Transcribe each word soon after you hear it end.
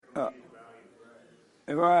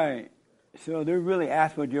Right. So they really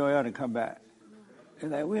asked for Joel to come back. They're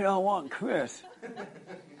like, we don't want Chris.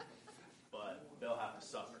 But they'll have to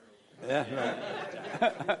suffer. That's right.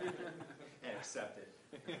 And accept it.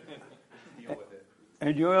 Deal with it.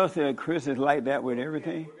 And Joel said Chris is like that with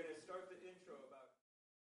everything. We're going to start the intro about...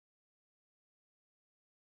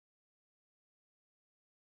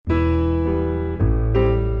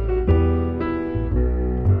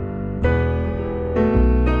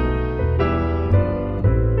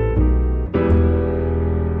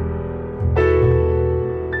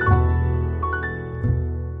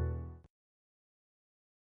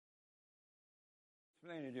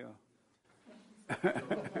 Explain it, Joe.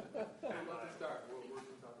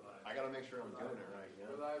 I got to make sure I'm doing it right. You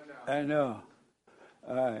know? We're live now. I know.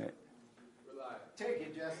 All right. We're live. Take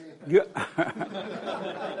it, Jesse.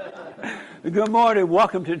 Good morning.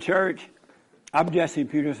 Welcome to church. I'm Jesse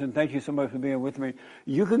Peterson. Thank you so much for being with me.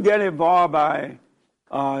 You can get involved by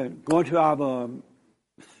going to our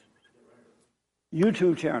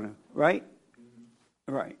YouTube channel, right?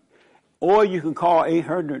 Right. Or you can call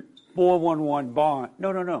 800-411-BOND.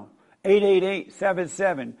 No.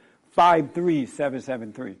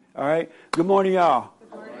 888-77-53773. All right? Good morning, y'all. Good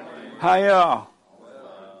morning. How y'all?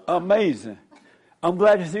 Amazing. I'm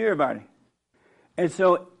glad to see everybody. And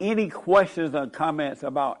so, any questions or comments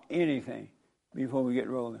about anything before we get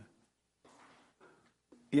rolling?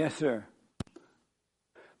 Yes, sir.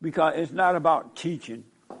 Because it's not about teaching.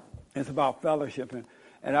 It's about fellowshipping.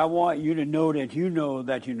 And I want you to know that you know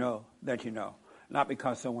that you know that you know. Not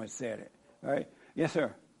because someone said it. All right? Yes,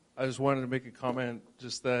 sir. I just wanted to make a comment,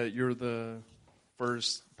 just that you're the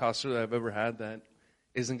first pastor that I've ever had that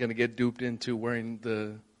isn't going to get duped into wearing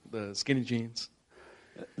the skinny jeans.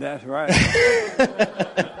 That's right.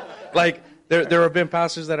 Like, there have been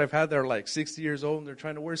pastors that I've had that are like 60 years old and they're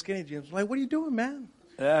trying to wear skinny jeans. I'm like, what are you doing, man?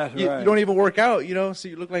 That's right. You don't even work out, so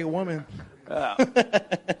you look like a woman.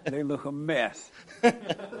 They look a mess.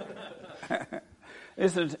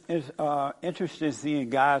 It's interesting seeing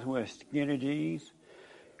guys wear skinny jeans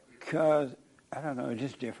because, I don't know, it's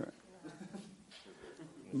just different.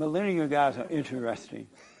 Millennial guys are interesting.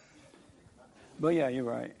 But yeah, you're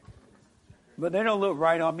right. But they don't look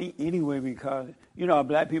right on me anyway because,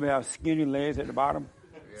 black people have skinny legs at the bottom.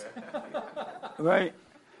 Right?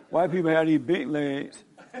 White people have these big legs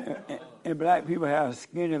and black people have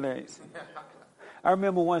skinny legs. I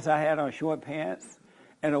remember once I had on short pants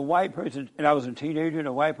and a white person, and I was a teenager, and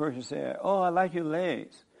a white person said, "Oh, I like your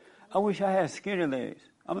legs. I wish I had skinny legs."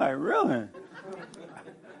 I'm like, really?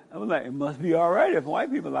 I was like, it must be all right if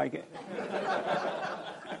white people like it.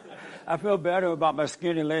 I feel better about my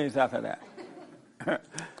skinny legs after that.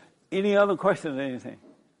 Any other questions or anything?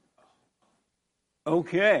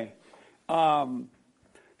 Okay.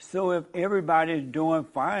 So if everybody's doing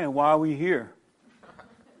fine, why are we here?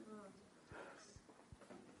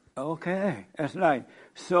 Okay, that's nice.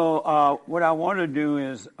 So what I want to do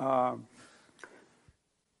is,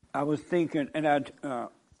 I was thinking, and I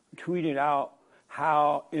tweeted out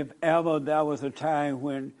how if ever there was a time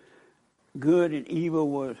when good and evil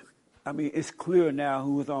was, it's clear now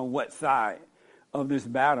who was on what side of this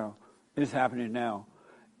battle is happening now.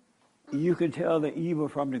 You can tell the evil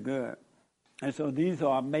from the good. And so these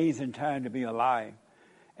are amazing times to be alive.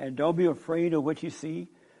 And don't be afraid of what you see,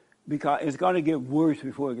 because it's going to get worse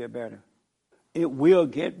before it get better. It will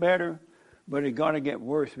get better, but it's going to get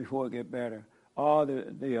worse before it get better. All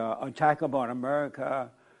the attack upon America,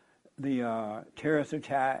 the terrorist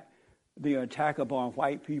attack, the attack upon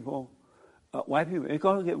white people, it's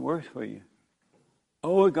going to get worse for you.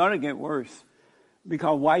 Oh, it's going to get worse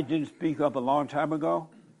because white didn't speak up a long time ago,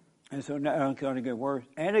 and so now it's going to get worse.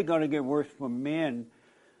 And it's going to get worse for men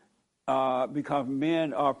because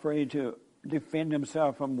men are afraid to defend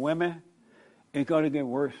themselves from women. It's going to get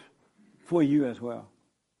worse for you as well.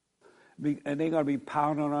 And they're going to be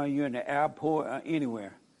pounding on you in the airport or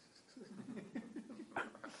anywhere.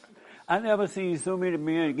 I never seen so many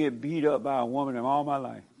men get beat up by a woman in all my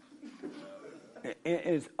life.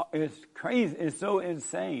 It's crazy. It's so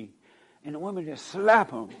insane. And the women just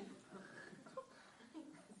slap them.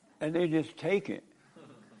 And they just take it.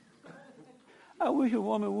 I wish a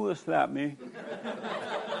woman would slap me.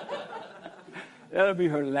 That'll be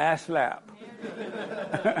her last slap.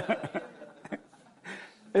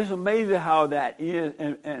 It's amazing how that is.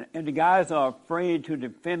 And the guys are afraid to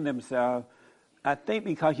defend themselves. I think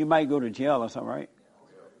because you might go to jail or something, right?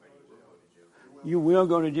 You will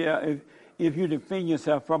go to jail if you defend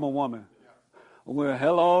yourself from a woman. Well,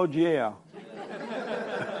 hello, jail.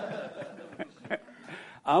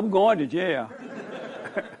 I'm going to jail.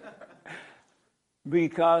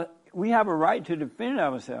 Because we have a right to defend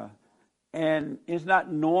ourselves. And it's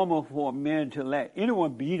not normal for men to let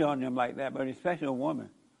anyone beat on them like that, but especially a woman.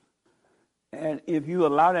 And if you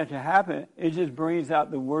allow that to happen, it just brings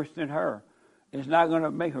out the worst in her. It's not going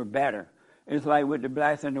to make her better. It's like with the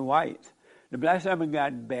blacks and the whites. The blacks haven't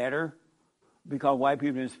gotten better because white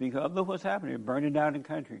people didn't speak up. Look what's happening. They're burning down the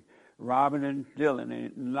country, robbing and stealing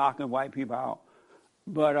and knocking white people out.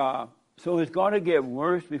 But so it's going to get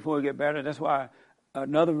worse before it get better. That's why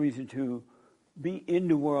another reason to be in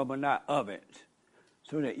the world but not of it,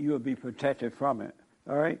 so that you will be protected from it.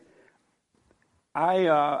 All right?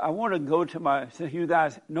 I want to go to since you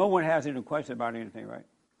guys, no one has any questions about anything, right?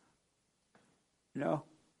 No?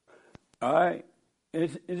 All right.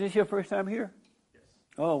 Is this your first time here? Yes.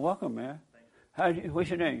 Oh, welcome, man. What's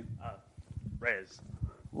your name? Rez.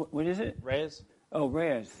 What is it? Rez? Oh,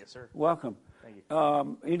 Rez. Yes, sir. Welcome. Thank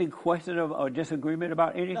you. Any question or disagreement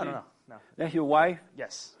about anything? No. That's your wife?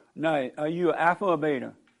 Yes. No. Are you alpha or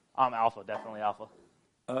beta? I'm alpha, definitely alpha.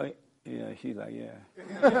 Yeah, she's like, yeah.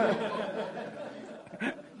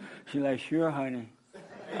 She's like, sure, honey.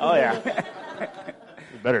 Oh, yeah.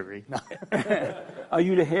 You better agree. No. Are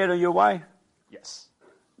you the head of your wife? Yes.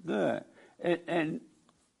 Good. And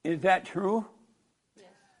is that true? Yes.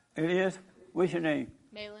 It is? What's your name?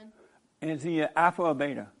 Malin, And is he an alpha or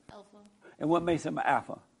beta? Alpha. And what makes him an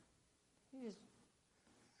alpha? He just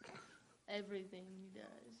everything he does.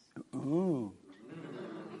 Ooh.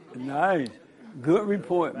 Nice. Good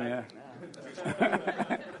report, man.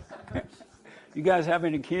 You guys have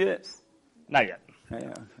any kids? Not yet. Yeah,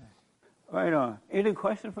 okay. Right on. Any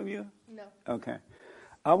question from you? No. Okay.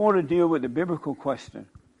 I want to deal with the biblical question.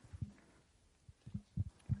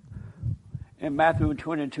 In Matthew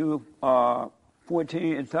 22,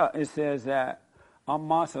 14, it says that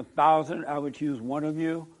amongst 1,000, I would choose one of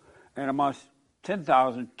you, and amongst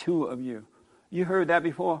 10,000, two of you. You heard that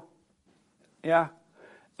before? Yeah?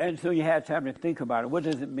 And so you had time to think about it. What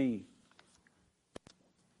does it mean?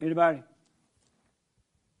 Anybody?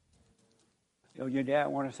 Oh, your dad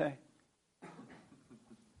want to say?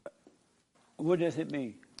 What does it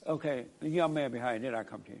mean? Okay, the young man behind it, I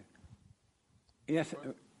come to you. Yes,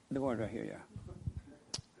 the one right here, yeah.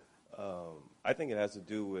 I think it has to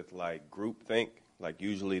do with like group think. Like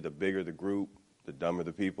usually the bigger the group, the dumber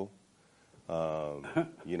the people.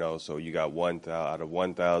 You know, so you got out of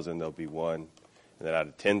 1,000, there'll be one. And then out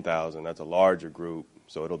of 10,000, that's a larger group.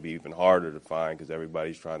 So it'll be even harder to find because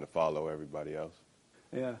everybody's trying to follow everybody else.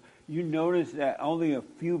 Yeah. You notice that only a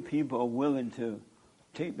few people are willing to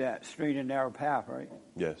take that straight and narrow path, right?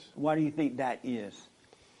 Yes. Why do you think that is?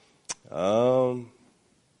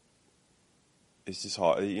 It's just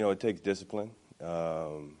hard. You know, it takes discipline.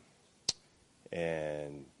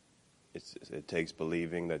 And it takes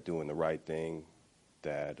believing that doing the right thing,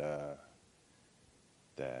 that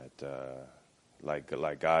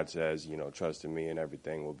like God says, you know, trust in me and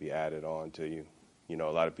everything will be added on to you. You know,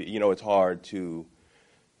 a lot of people, you know, it's hard to,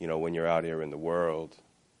 you know, when you're out here in the world,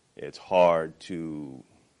 it's hard to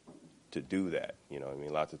do that. You know what I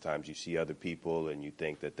mean? Lots of times you see other people and you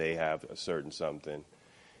think that they have a certain something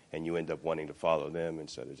and you end up wanting to follow them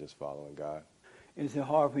instead of just following God. Is it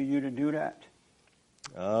hard for you to do that?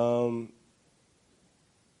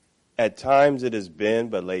 At times it has been,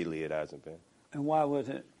 but lately it hasn't been. And why was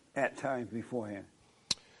it at times beforehand?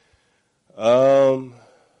 A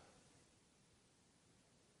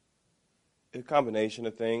combination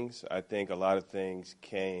of things. I think a lot of things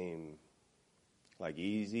came like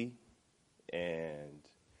easy, and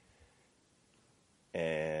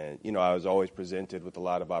you know, I was always presented with a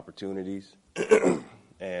lot of opportunities,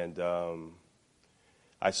 and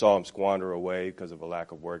I saw them squander away because of a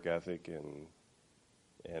lack of work ethic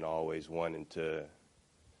and always wanting to,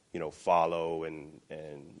 you know, follow and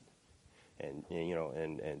you know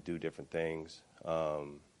and do different things.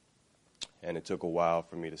 And it took a while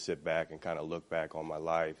for me to sit back and kind of look back on my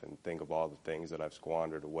life and think of all the things that I've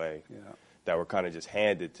squandered away that were kind of just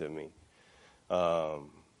handed to me. So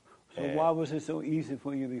why was it so easy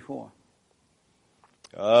for you before?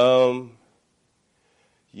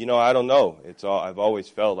 You know, I don't know. I've always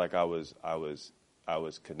felt like I was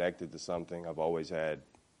connected to something. I've always had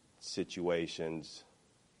situations,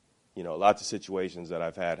 you know, lots of situations that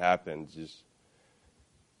I've had happen. Just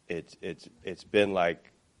it's been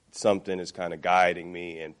like something is kind of guiding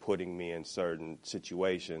me and putting me in certain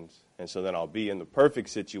situations. And so then I'll be in the perfect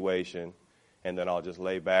situation, and then I'll just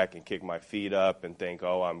lay back and kick my feet up and think,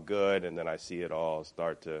 oh, I'm good. And then I see it all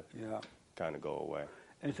start to kind of go away.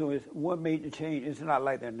 And so what made the change? It's not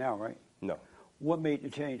like that now, right? No. What made the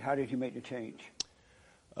change? How did you make the change?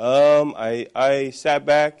 I sat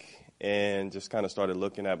back and just kind of started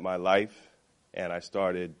looking at my life, and I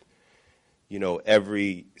started,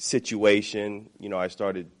 every situation, I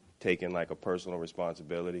started taking like a personal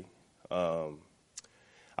responsibility.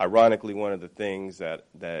 Ironically, one of the things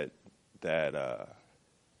that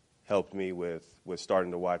helped me with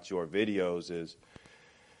starting to watch your videos is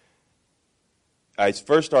I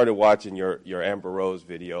first started watching your Amber Rose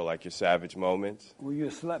video, like your Savage Moments. Were you a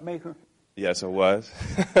slut maker? Yes, I was.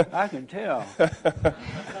 I can tell.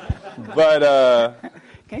 But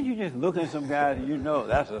Can't you just look at some guys and you know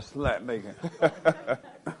that's a slut maker?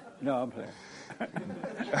 No, I'm playing.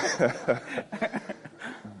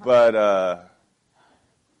 But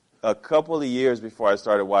a couple of years before I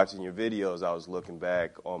started watching your videos, I was looking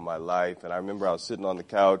back on my life, and I remember I was sitting on the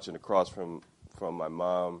couch and across from my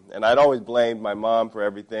mom, and I'd always blamed my mom for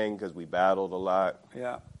everything because we battled a lot.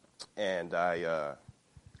 Yeah. And I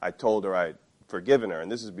told her I'd forgiven her, and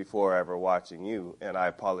this is before ever watching you, and I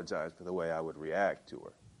apologized for the way I would react to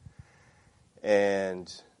her. And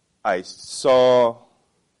I saw,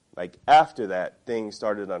 like, after that, things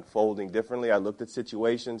started unfolding differently. I looked at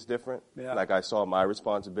situations different. Yeah. Like, I saw my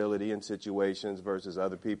responsibility in situations versus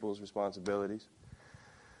other people's responsibilities.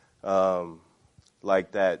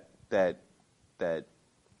 Like that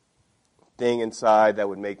thing inside that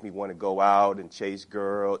would make me want to go out and chase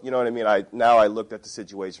girls. You know what I mean? Now I looked at the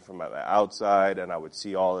situation from the outside, and I would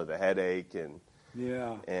see all of the headache and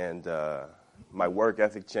my work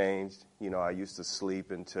ethic changed. I used to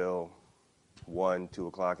sleep until 1, 2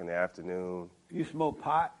 o'clock in the afternoon. You smoke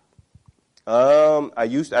pot?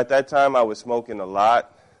 At that time I was smoking a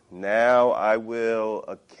lot. Now I will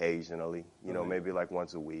occasionally, maybe like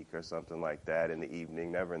once a week or something like that in the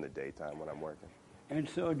evening, never in the daytime when I'm working. And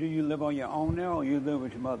so do you live on your own now, or you live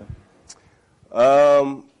with your mother?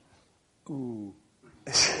 Ooh.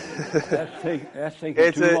 That's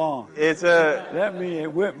taking too long. That means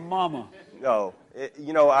with mama. No.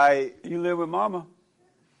 You live with mama?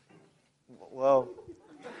 Well.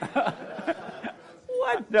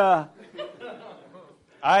 What the?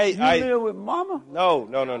 You live with mama?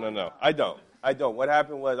 No. I don't. What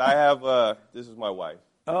happened was I have, this is my wife.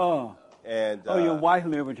 Oh. And your wife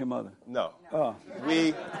lived with your mother? No. Oh.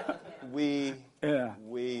 We yeah.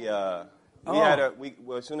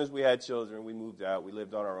 As soon as we had children, we moved out. We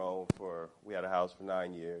lived on our own we had a house for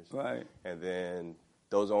 9 years. Right. And then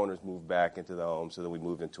those owners moved back into the home, so then we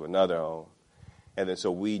moved into another home. And then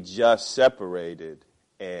so we just separated,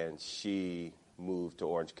 and she moved to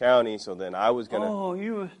Orange County, so then I was going to... Oh,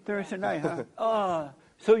 you was Thursday night, huh?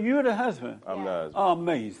 So you're the husband? I'm the husband. Oh,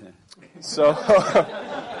 amazing. So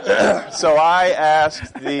so I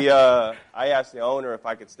asked the owner if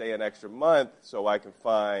I could stay an extra month so I could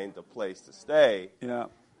find a place to stay. Yeah.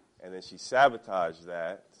 And then she sabotaged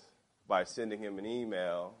that by sending him an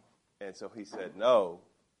email, and so he said no.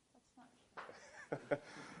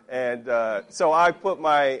 And so I put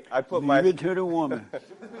my Leave it to the woman. I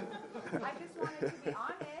just wanted to be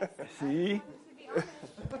honest. See? What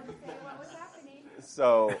was happening.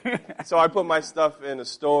 So I put my stuff in a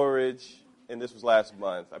storage, and this was last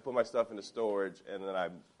month. I put my stuff in the storage, and then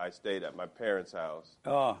I stayed at my parents' house.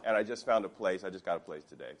 Oh. And I just found a place. I just got a place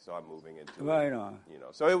today, so I'm moving into it. Right on.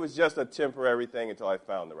 So it was just a temporary thing until I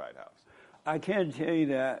found the right house. I can tell you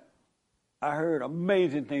that I heard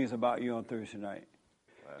amazing things about you on Thursday night.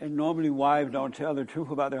 And normally wives don't tell the truth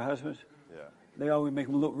about their husbands. Yeah. They always make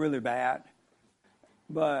them look really bad.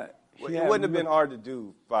 But it wouldn't have been hard to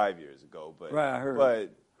do 5 years ago, but right, I heard. But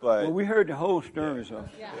well, we heard the whole story, so.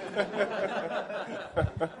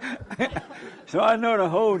 So I know the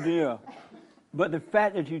whole deal. But the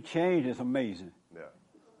fact that you changed is amazing. Yeah.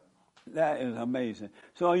 That is amazing.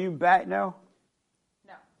 So are you back now?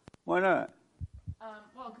 No. Why not?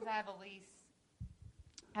 Well, because I have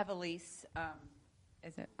a lease.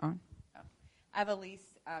 Is it on? Oh. I have a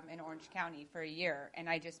lease in Orange County for a year, and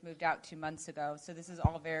I just moved out 2 months ago, so this is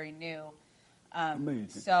all very new. Amazing.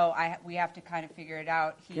 So we have to kind of figure it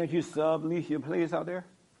out. Can't you sublease your place out there?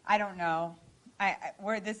 I don't know.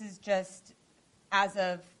 This is just, as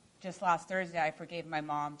of just last Thursday, I forgave my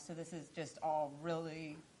mom, so this is just all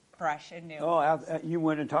really fresh and new. Oh, you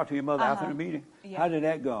went and talked to your mother after the meeting? Yeah. How did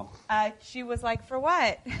that go? She was like, for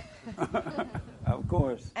what? Of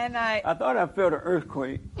course. And I thought I felt an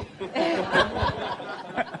earthquake.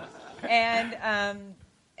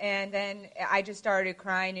 And then I just started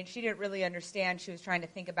crying, and she didn't really understand. She was trying to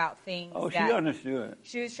think about things. Oh, she understood.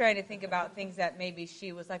 She was trying to think about things that maybe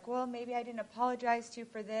she was like, well, maybe I didn't apologize to you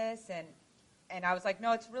for this, and I was like,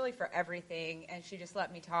 no, it's really for everything. And she just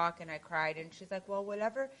let me talk, and I cried, and she's like, well,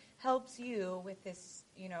 whatever helps you with this,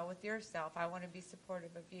 with yourself. I want to be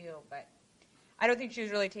supportive of you, but I don't think she was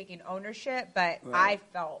really taking ownership. But right.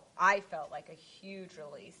 I felt like a huge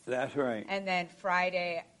release. That's right. And then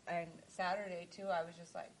Friday, And Saturday too, I was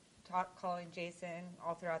just like calling Jason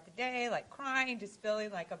all throughout the day, like crying, just feeling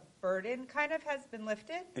like a burden kind of has been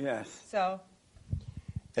lifted. Yes. So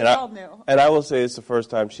And it's all new. I will say it's the first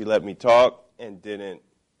time she let me talk and didn't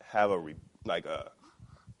have an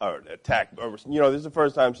attack. Or, this is the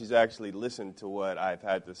first time she's actually listened to what I've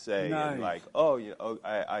had to say. Nice. And like,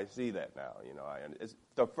 I see that now. It's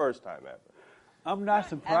the first time ever. I'm not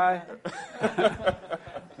surprised.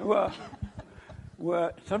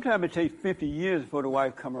 Well, sometimes it takes 50 years for the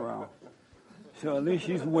wife come around. So at least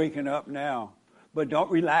she's waking up now. But don't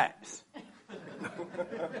relax.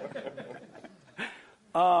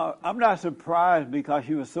 I'm not surprised because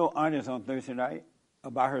she was so honest on Thursday night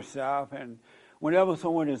about herself. And whenever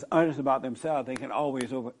someone is honest about themselves, they can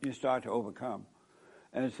always start to overcome.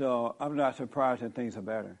 And so I'm not surprised that things are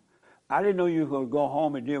better. I didn't know you could go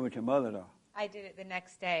home and deal with your mother, though. I did it the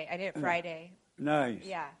next day. I did it Friday. Nice.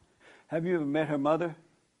 Yeah. Have you ever met her mother?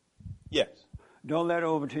 Yes. Don't let her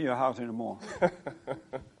over to your house anymore.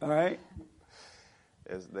 All right?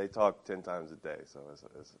 They talk 10 times a day, so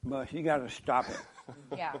it's But she got to stop it.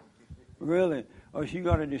 Yeah. Really? Or she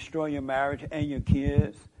going to destroy your marriage and your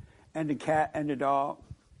kids and the cat and the dog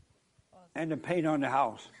and the paint on the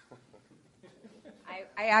house.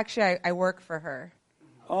 I actually work for her.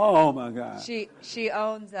 Oh, my God. She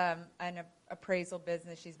owns an appraisal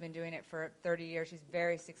business. She's been doing it for 30 years. She's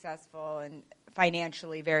very successful and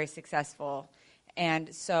financially very successful.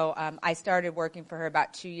 And so I started working for her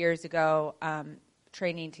about 2 years ago,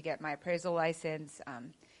 training to get my appraisal license.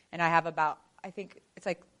 And I have I think it's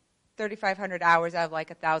like 3,500 hours. I have like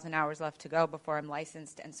 1,000 hours left to go before I'm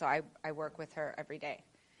licensed. And so I work with her every day.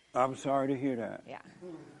 I'm sorry to hear that. Yeah.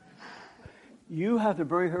 You have to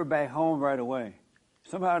bring her back home right away.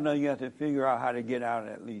 Somehow or another, you have to figure out how to get out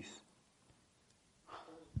at least.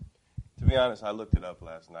 To be honest, I looked it up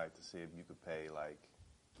last night to see if you could pay,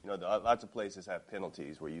 lots of places have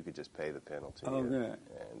penalties where you could just pay the penalty. Oh, good.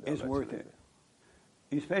 And It's worth it.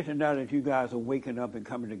 Especially now that you guys are waking up and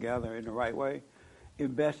coming together in the right way,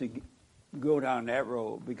 it's best to go down that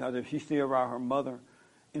road, because if she's still around her mother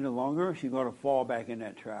any longer, she's going to fall back in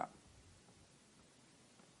that trap.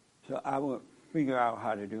 So I would figure out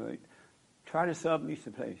how to do it. Try to sublease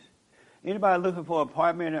the place. Anybody looking for an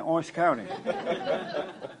apartment in Orange County?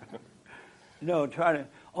 No,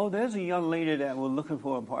 there's a young lady that was looking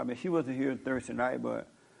for an apartment. She wasn't here Thursday night, but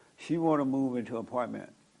she want to move into an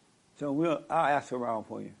apartment. So I'll ask around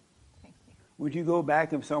for you. Thank you. Would you go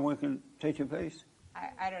back if someone can take your place?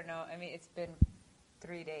 I don't know. I mean, it's been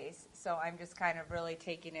 3 days, so I'm just kind of really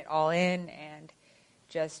taking it all in and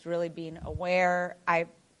just really being aware. I've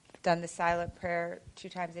done the silent prayer 2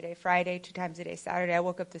 times a day, Friday, 2 times a day, Saturday. I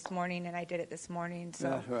woke up this morning and I did it this morning. So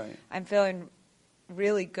That's right. I'm feeling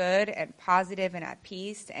really good and positive and at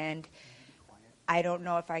peace, and I don't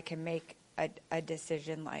know if I can make a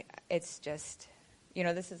decision. Like, it's just,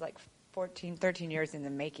 this is like 13 years in the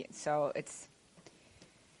making. So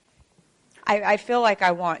I feel like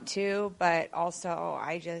I want to, but also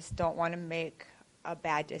I just don't want to make a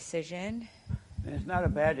bad decision. It's not a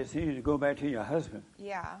bad decision to go back to your husband.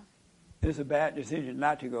 Yeah. It's a bad decision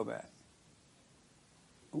not to go back.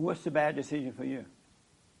 What's the bad decision for you?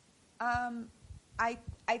 I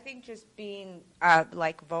think just being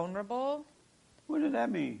vulnerable. What does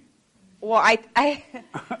that mean? Well, I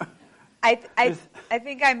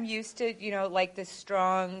think I'm used to the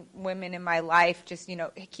strong women in my life, just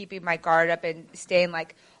keeping my guard up and staying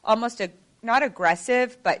almost not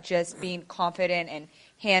aggressive, but just being confident and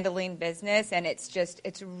handling business. And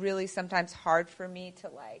it's really sometimes hard for me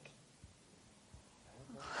to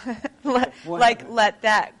let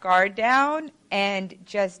that guard down and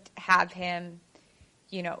just have him,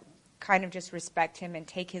 kind of just respect him and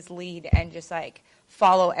take his lead and just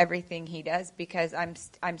follow everything he does, because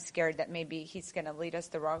I'm scared that maybe he's going to lead us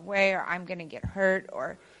the wrong way, or I'm going to get hurt.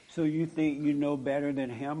 Or So you think you know better than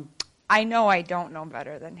him? I know I don't know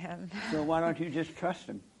better than him. So why don't you just trust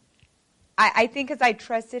him? I think because I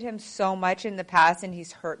trusted him so much in the past and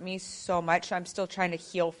he's hurt me so much, so I'm still trying to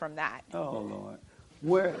heal from that. Oh, Lord.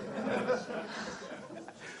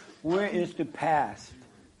 Where is the past?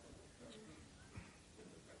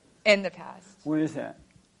 In the past. Where is that?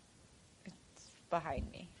 It's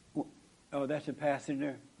behind me. Oh, that's the past in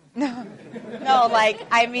there? No,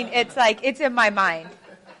 it's in my mind.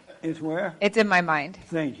 It's where? It's in my mind.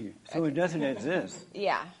 Thank you. So it doesn't exist.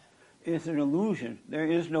 Yeah. It's an illusion. There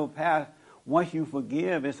is no past. Once you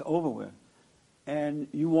forgive, it's over with. And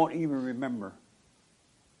you won't even remember.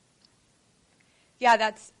 Yeah,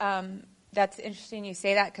 that's interesting you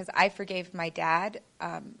say that, because I forgave my dad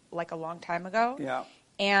a long time ago. Yeah.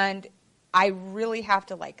 And I really have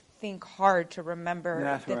to think hard to remember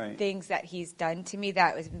That's the right. things that he's done to me.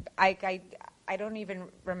 That was I don't even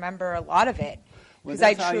remember a lot of it Well, because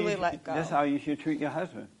I that's how truly you should- let go. That's how you should treat your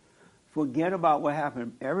husband. Forget about what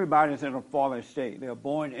happened. Everybody's in a fallen state. They're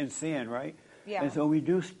born in sin, right? Yeah. And so we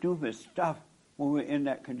do stupid stuff when we're in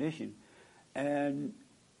that condition. And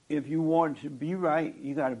if you want to be right,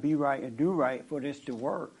 you got to be right and do right for this to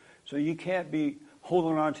work. So you can't be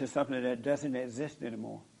holding on to something that doesn't exist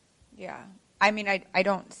anymore. Yeah. I mean, I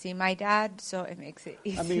don't see my dad, so it makes it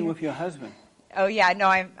easier. I mean, with your husband. Oh yeah, no,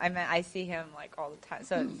 I see him like all the time,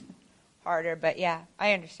 so it's harder. But yeah,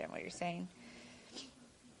 I understand what you're saying.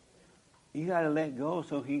 You got to let go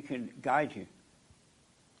so he can guide you.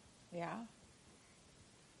 Yeah.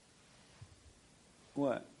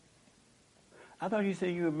 What? I thought you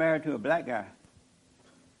said you were married to a black guy.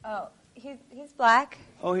 Oh, he's black.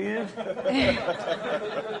 Oh, he is?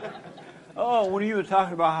 Oh, when you were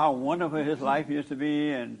talking about how wonderful his life used to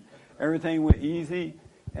be and everything went easy,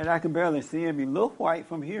 and I can barely see him. He looked white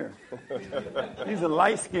from here. He's a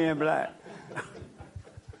light-skinned black.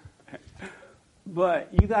 But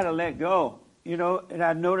you got to let go, you know, and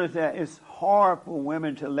I noticed that it's hard for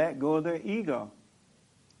women to let go of their ego.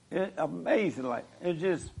 It's amazing. Like, it's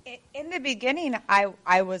just, In the beginning,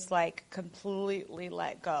 I was like completely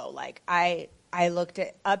let go. Like I looked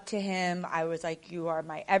up to him. I was like, you are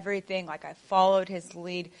my everything. Like I followed his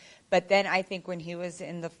lead. But then I think when he was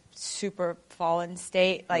in the super fallen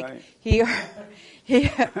state, like Right. he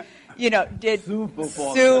you know, did Super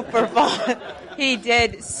fallen. super fallen. He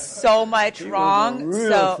did so much he wrong. was a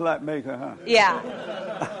real So slut maker, huh?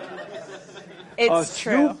 yeah, it's a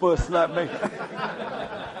true. super slut maker.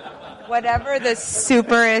 Whatever the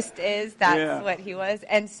superest is, that's Yeah. what he was.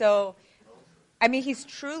 And so, I mean, he's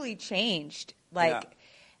truly changed. Like, Yeah.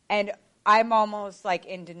 and I'm almost like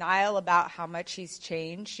in denial about how much he's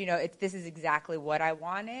changed. You know, this is exactly what I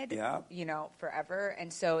wanted. Yeah. You know, forever.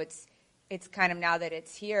 And so it's kind of now that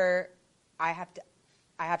it's here, I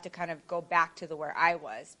have to kind of go back to where I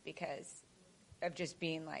was because of just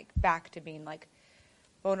being like back to being like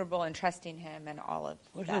vulnerable and trusting him and all of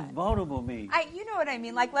What that. does vulnerable mean? You know what I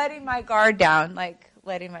mean? Like letting my guard down.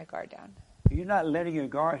 You're not letting your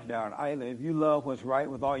guards down either. If you love what's right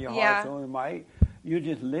with all your Yeah. heart, soul, and might, you're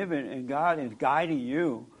just living, and God is guiding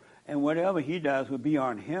you. And whatever He does will be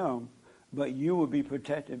on Him, but you will be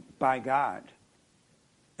protected by God.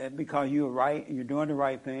 And because you're right, you're doing the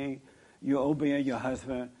right thing, you're obeying your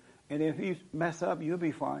husband. And if you mess up, you'll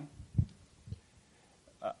be fine.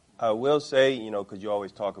 I will say, you know, because you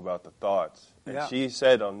always talk about the thoughts. And Yeah. she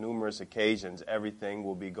said on numerous occasions, everything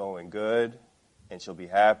will be going good, and she'll be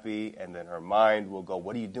happy, and then her mind will go,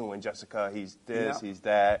 what are you doing, Jessica? He's this, Yeah. he's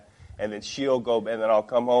that. And then she'll go, and then I'll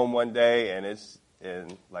come home one day, and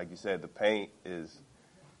and like you said, the paint is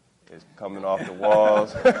coming off the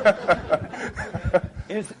walls.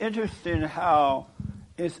 It's interesting how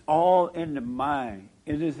it's all in the mind.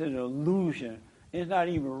 It is an illusion. It's not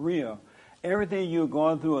even real. Everything you're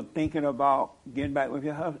going through or thinking about getting back with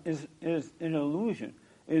your husband is an illusion.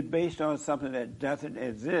 It's based on something that doesn't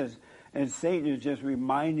exist, and Satan is just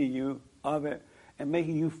reminding you of it and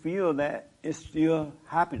making you feel that it's still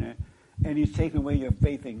happening, and he's taking away your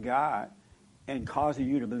faith in God and causing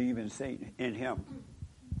you to believe in Satan, in him.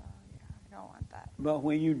 I don't want that. But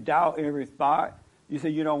when you doubt every thought, you say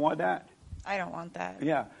you don't want that? I don't want that.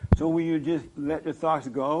 Yeah. So when you just let the thoughts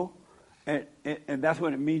go, and that's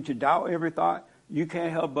what it means to doubt every thought, you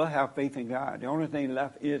can't help but have faith in God. The only thing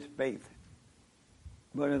left is faith.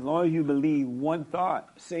 But as long as you believe one thought,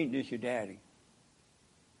 Satan is your daddy.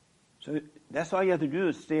 So that's all you have to do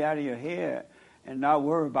is stay out of your head and not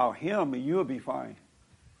worry about him, and you'll be fine.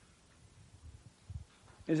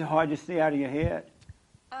 Is it hard to stay out of your head?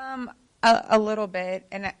 A little bit,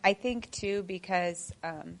 and I think too because,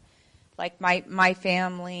 like my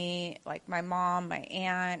family, like my mom, my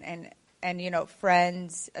aunt, and you know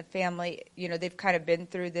friends, family, you know they've kind of been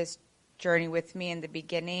through this journey with me in the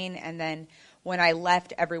beginning, and then when I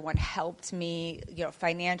left, everyone helped me, you know,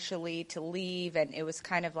 financially to leave, and it was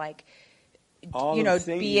kind of like, All you of know,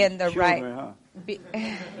 Satan's being the children, right,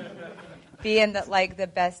 huh? being the like the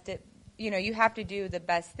best. You know, you have to do the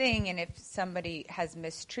best thing, and if somebody has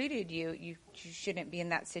mistreated you, you shouldn't be in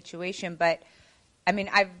that situation. But I mean,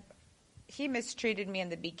 he mistreated me in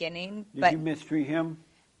the beginning, Did but you mistreat him?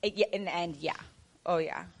 Yeah, in the end, yeah. Oh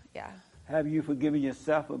yeah. Have you forgiven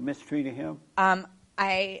yourself for mistreating him?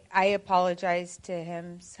 I apologized to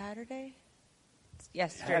him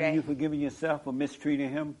yesterday. Have you forgiven yourself for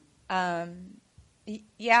mistreating him?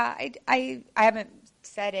 Yeah, I haven't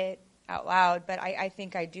said it out loud, but I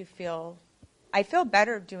think I feel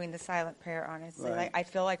better doing the silent prayer, honestly. Right. Like, I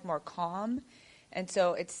feel like more calm, And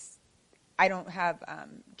so I don't have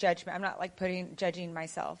judgment. I'm not like judging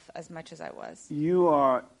myself as much as I was. You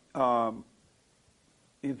are,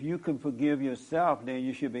 if you can forgive yourself, then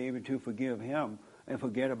you should be able to forgive him and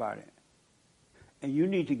forget about it. And you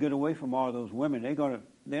need to get away from all those women.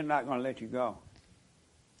 They're not going to let you go.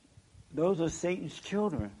 Those are Satan's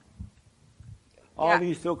children. All Yeah.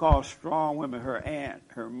 these so-called strong women, her aunt,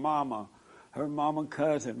 her mama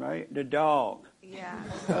cousin, right? The dog.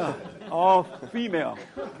 Yeah. All female.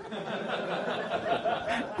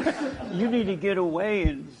 You need to get away,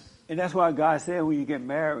 and that's why God said when you get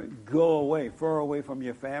married, go away, far away from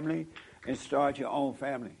your family, and start your own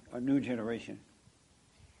family, a new generation.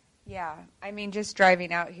 Yeah. I mean, just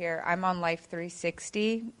driving out here, I'm on Life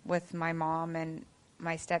 360 with my mom and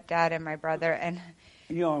my stepdad and my brother, and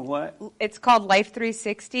You on what? it's called Life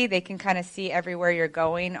 360. They can kind of see everywhere you're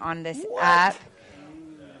going on this app.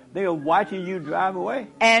 They are watching you drive away.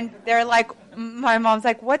 And they're like, my mom's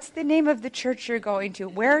like, what's the name of the church you're going to?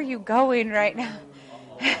 Where are you going right now?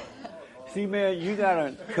 See, man, you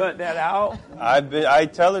gotta cut that out. I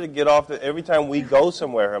tell her to get off every time we go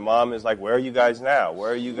somewhere, her mom is like, where are you guys now?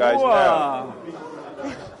 Where are you guys now? Wow.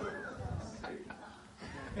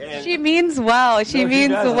 And She means well. She No, she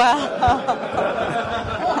means doesn't. well.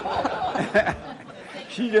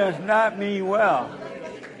 She does not mean well.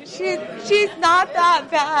 She's not that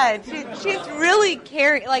bad. She's really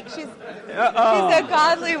caring. Like she's a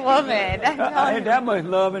godly woman. I'm telling Ain't that much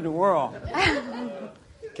love in the world.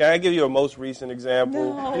 can I give you a most recent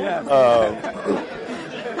example? Yeah.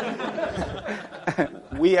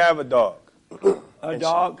 We have a dog. A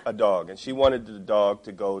dog? A dog. And she wanted the dog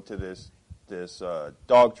to go to this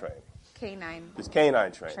dog training. Canine. This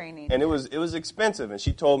canine Training. And it was expensive, and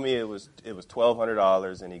she told me it was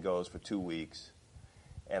 $1,200, and he goes for 2 weeks.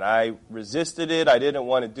 And I resisted it. I didn't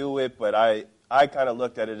want to do it, but I kind of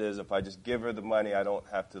looked at it as if I just give her the money, I don't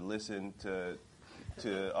have to listen to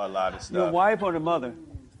a lot of stuff. Your wife or the mother?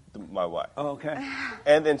 My wife. Okay.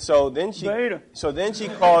 And then she Later.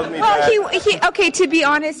 calls me Well, back. he okay. To be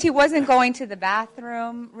honest, he wasn't going to the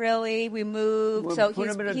bathroom. Really, we moved, We'll so put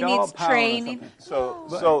him in a he dog needs pound or training.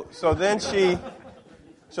 something.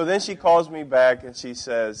 So then she calls me back and she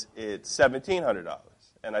says it's $1,700,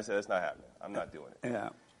 and I said it's not happening. I'm not doing it. Yeah.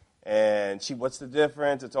 And what's the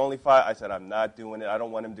difference? It's only $5. I said I'm not doing it. I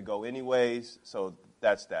don't want him to go anyways. So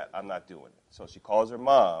that's that. I'm not doing it. So she calls her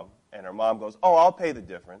mom, and her mom goes, "Oh, I'll pay the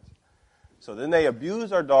difference." So then they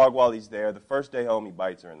abuse our dog while he's there. The first day home, he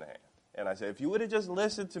bites her in the hand. And I said, if you would have just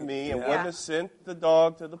listened to me and Yeah. wouldn't have sent the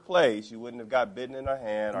dog to the place, you wouldn't have got bitten in her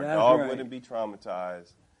hand. Our That's dog right. wouldn't be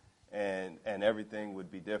traumatized, and everything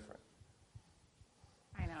would be different.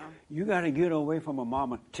 I know. You got to get away from a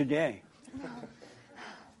mama today.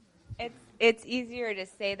 It's easier to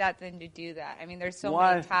say that than to do that. I mean, there's so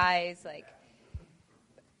Why? many ties. Like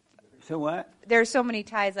So what? there's so many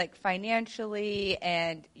ties, like financially,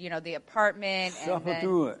 and the apartment, Suffer and then,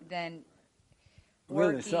 through it. then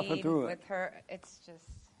Really working suffer through it. with her. It's just.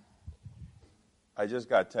 I just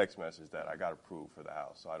got text message that I got approved for the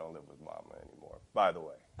house, so I don't live with mama anymore. By the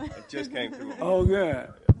way, it just came through. Oh, good.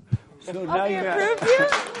 So now Okay, you got. approved you?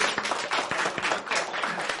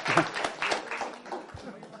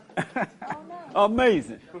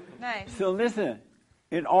 Amazing. Nice. So listen,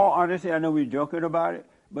 in all honesty, I know we're joking about it,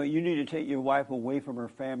 but you need to take your wife away from her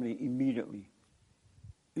family immediately.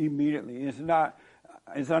 Immediately.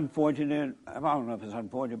 It's unfortunate. I don't know if it's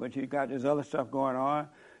unfortunate, but you got this other stuff going on.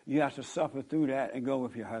 You have to suffer through that and go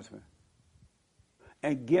with your husband.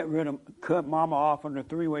 And cut mama off on the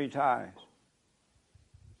three-way ties.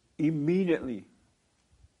 Immediately.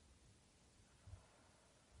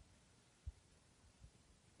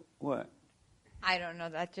 What? I don't know.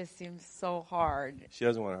 That just seems so hard. She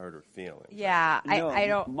doesn't want to hurt her feelings. Yeah, No, I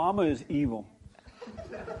don't. Mama is evil.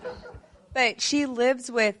 But she lives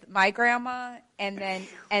with my grandma, and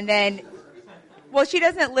then, well, she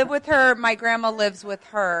doesn't live with her. My grandma lives with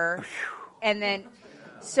her, and then,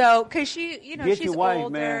 so because she, Get she's your wife,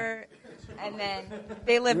 older, and then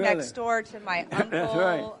they live Really? next door to my uncle, That's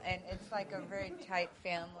right. and it's like a very tight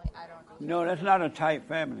family. I don't. No, that's not a tight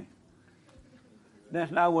family. That's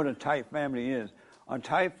not what a tight family is. A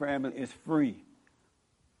tight family is free.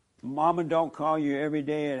 Mama don't call you every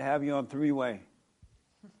day and have you on three-way.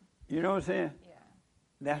 You know what I'm saying? Yeah.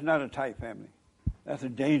 That's not a tight family. That's a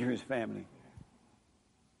dangerous family.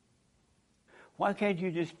 Why can't you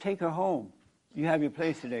just take her home? You have your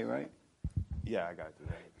place today, right? Yeah, I got to do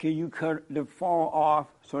that. Can you cut the phone off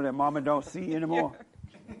so that Mama don't see anymore?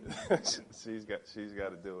 She's got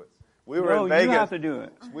to do it. We were No, in Vegas. you have to do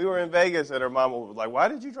it. We were in Vegas, and her mama was like, "Why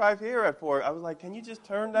did you drive here at 4?" I was like, "Can you just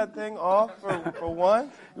turn that thing off for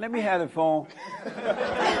one?" Let me have the phone.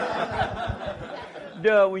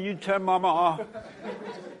 Duh, will you turn Mama off?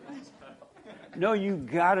 No, you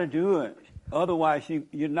got to do it. Otherwise,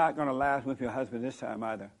 you're not going to last with your husband this time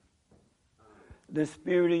either. The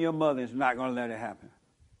spirit of your mother is not going to let it happen.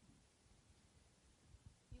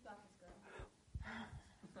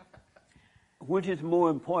 Which is more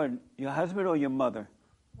important, your husband or your mother?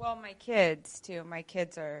 Well, my kids, too. My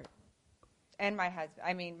kids are, and my husband.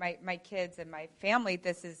 I mean, my kids and my family,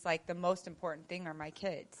 this is like the most important thing are my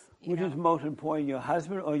kids. Which is most important, your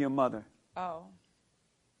husband or your mother? Oh.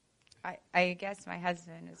 I guess my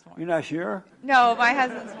husband is more. You're not sure? No, my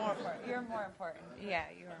husband's more important. You're more important. Yeah,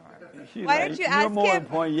 you're more important. She's Why like, don't you you're ask more him?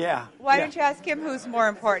 important, yeah. Why Yeah. don't you ask him who's more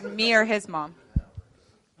important, me or his mom?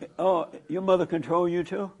 Oh, your mother control you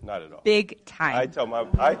too? Not at all. Big time. I tell my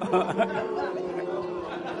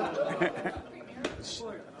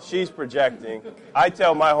she's projecting. I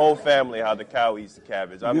tell my whole family how the cow eats the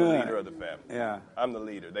cabbage. I'm the Good. leader of the family. Yeah. I'm the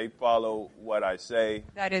leader. They follow what I say.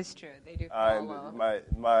 That is true. They do I'm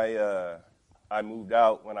follow. I moved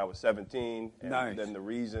out when I was 17, and Nice. then the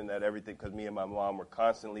reason that everything, because me and my mom were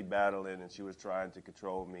constantly battling, and she was trying to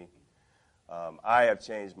control me. I have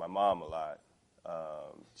changed my mom a lot.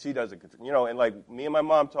 She doesn't, and like me and my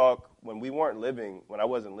mom talk when we weren't living, when I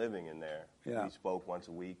wasn't living in there. Yeah. We spoke once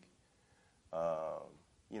a week.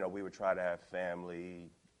 We would try to have family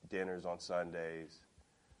dinners on Sundays.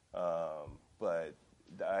 But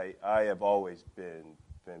I have always been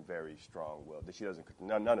very strong-willed. She doesn't.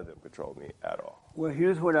 None of them control me at all. Well,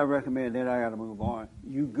 here's what I recommend, then I got to move on.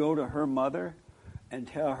 You go to her mother and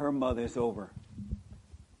tell her mother it's over.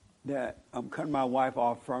 That I'm cutting my wife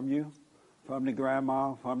off from you, from the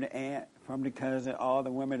grandma, from the aunt, from the cousin, all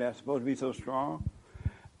the women that's supposed to be so strong.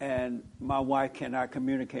 And my wife cannot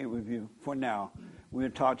communicate with you for now. We'll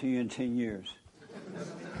talk to you in 10 years.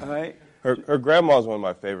 All right? Her grandma's one of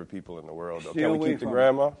my favorite people in the world, though. Stay Can we away keep the from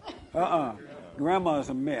grandma? Grandma's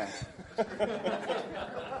a mess.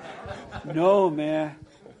 No, man.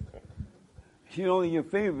 She's only your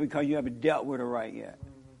favorite because you haven't dealt with her right yet.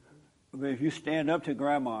 But if you stand up to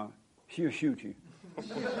grandma, she'll shoot you.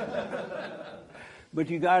 But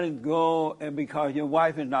you got to go, and because your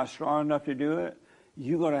wife is not strong enough to do it,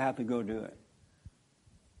 you're going to have to go do it.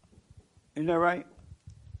 Isn't that right?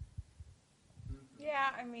 Yeah,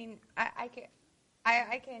 I mean, I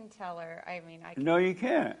can tell her. I mean, I can. No, you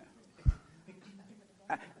can't.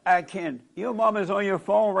 I can. Your mom is on your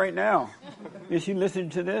phone right now. Is she listening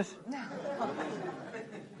to this? No.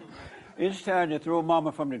 It's time to throw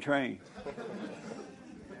mama from the train.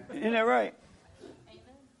 Isn't that right?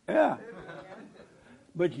 Yeah.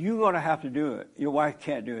 But you're going to have to do it. Your wife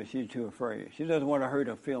can't do it. She's too afraid. She doesn't want to hurt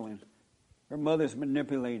her feelings. Her mother's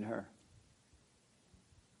manipulating her.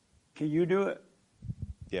 Can you do it?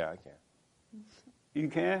 Yeah, I can. You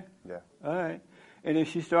can? Yeah. All right. And if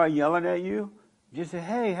she starts yelling at you, just say,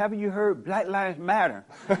 hey, haven't you heard Black Lives Matter?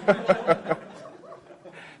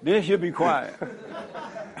 Then she'll be quiet.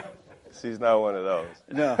 She's not one of those.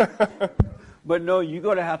 No. But no, you're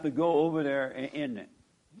going to have to go over there and end it.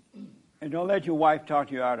 And don't let your wife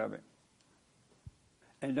talk you out of it.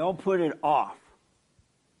 And don't put it off.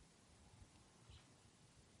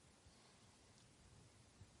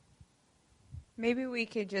 Maybe we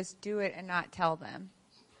could just do it and not tell them.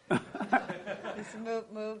 Just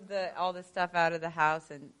move all the stuff out of the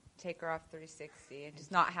house and take her off 360 and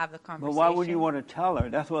just not have the conversation. But why would you want to tell her?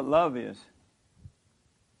 That's what love is.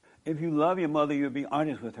 If you love your mother, you'll be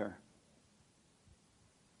honest with her.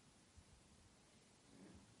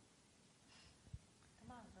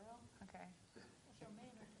 Come on, girl.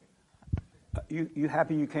 Okay. You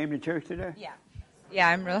happy you came to church today? Yeah. Yeah,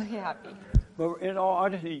 I'm really happy. But in all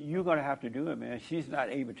honesty, you're going to have to do it, man. She's not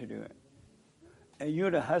able to do it. And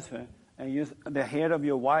you're the husband, and you're the head of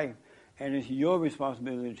your wife, and it's your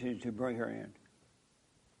responsibility to bring her in.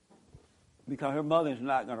 Because her mother is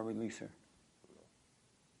not going to release her.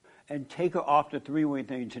 And take her off the three-way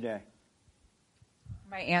thing today.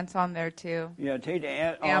 My aunt's on there, too. Yeah, take the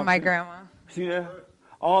aunt off. And my grandma. See that?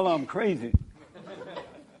 All of them crazy.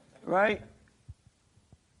 Right?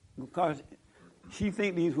 Because she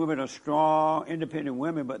thinks these women are strong, independent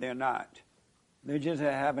women, but they're not. They just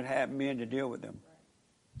haven't had men to deal with them.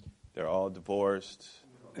 They're all divorced.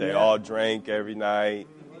 They Yeah. all drank every night.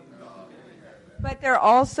 But they're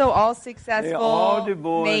also all successful. They're all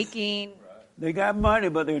divorced. Making. They got money,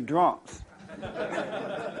 but they're drunks.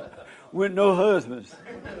 With no husbands.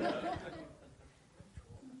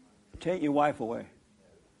 Take your wife away.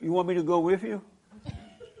 You want me to go with you?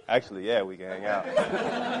 Actually, yeah, we can hang out.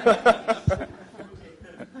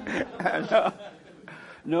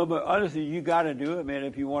 No, but honestly, you got to do it, man,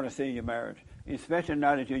 if you want to save your marriage. Especially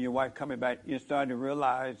now that your wife coming back, you're starting to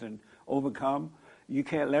realize and overcome. You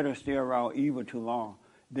can't let her stay around evil too long.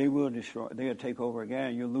 They will destroy. They'll take over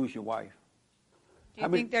again. You'll lose your wife. Do you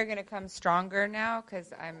think they're going to come stronger now?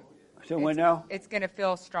 Because So when now? It's going to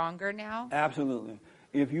feel stronger now. Absolutely.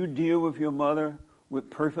 If you deal with your mother with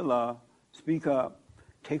perfect love, speak up,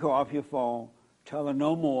 take her off your phone, tell her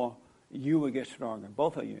no more, you will get stronger,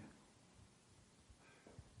 both of you.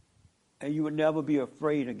 And you would never be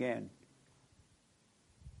afraid again.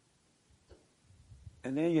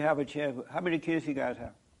 And then you have a chance. How many kids you guys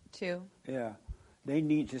have? 2. Yeah. They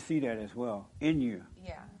need to see that as well in you.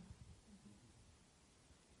 Yeah.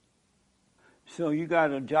 So you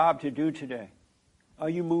got a job to do today. Are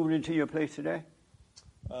you moving into your place today?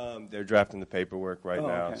 They're drafting the paperwork right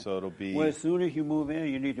now, okay. so it'll be. Well, as soon as you move in,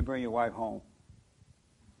 you need to bring your wife home.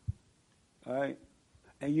 All right?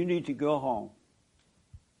 And you need to go home.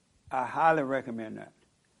 I highly recommend that.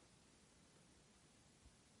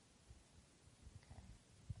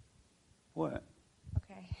 What?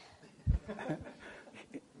 Okay.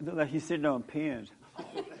 It looks like you're sitting on pins.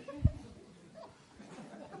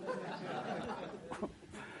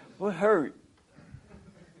 What hurt?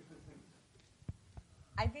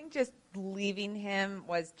 I think just leaving him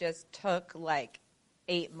took like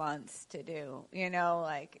 8 months to do.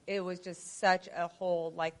 Like it was just such a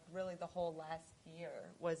whole, like really the whole last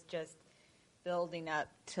year was just building up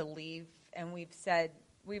to leave. And we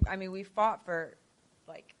fought for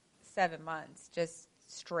like 7 months just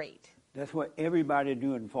straight. That's what everybody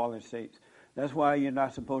do in fallen states. That's why you're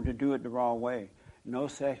not supposed to do it the wrong way. No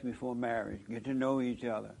sex before marriage. Get to know each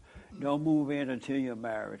other. Don't move in until you're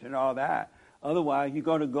married and all that. Otherwise, you're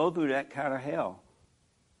going to go through that kind of hell.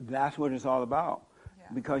 That's what it's all about. Yeah.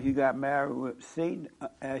 Because you got married with Satan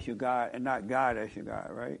as your God and not God as your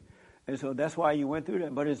God, right? And so that's why you went through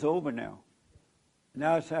that. But it's over now.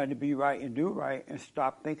 Now it's time to be right and do right and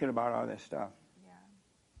stop thinking about all that stuff. Yeah.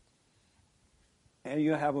 And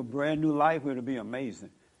you'll have a brand new life. It'll be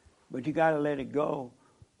amazing. But you got to let it go.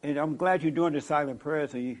 And I'm glad you're doing the silent prayer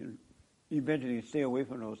so you can eventually stay away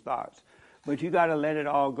from those thoughts. But you got to let it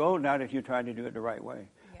all go now that you're trying to do it the right way.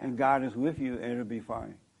 Yeah. And God is with you, and it'll be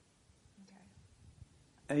fine. Okay.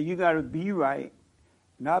 And you got to be right,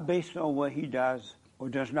 not based on what he does or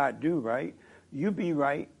does not do, right? You be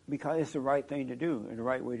right because it's the right thing to do and the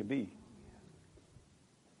right way to be. Yeah.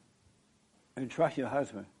 And trust your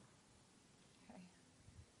husband. Okay.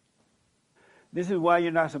 This is why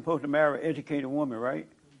you're not supposed to marry an educated woman, right?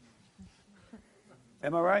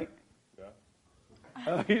 Am I right? Yeah.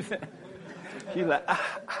 Oh, you said... She's like,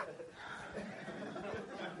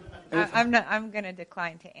 I'm going to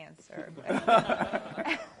decline to answer.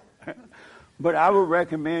 But I would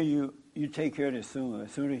recommend you take care of this soon.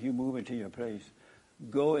 As soon as you move into your place,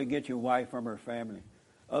 go and get your wife from her family.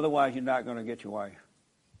 Otherwise, you're not going to get your wife.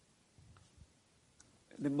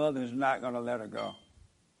 The mother is not going to let her go.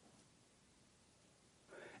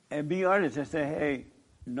 And be honest and say, hey,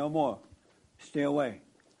 no more. Stay away.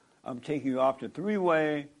 I'm taking you off the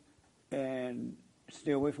 3-way. And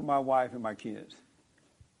stay away from my wife and my kids.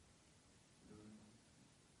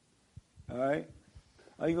 All right?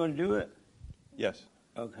 Are you going to do it? Yes.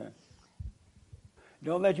 Okay.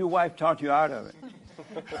 Don't let your wife talk you out of it.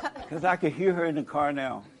 Because I can hear her in the car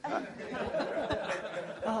now.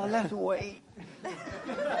 Oh, let's wait.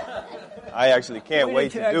 I actually can't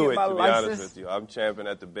wait to do it, to be license. honest with you. I'm champing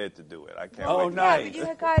at the bit to do it. I can't Oh, wait. nice. Yeah, but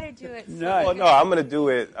you got to do it. Nice. Well, no, I'm going to do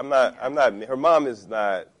it. I'm not, her mom is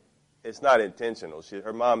not, it's not intentional.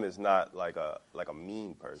 Her mom is not like a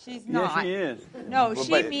mean person. She's not. Yes, she is. No, But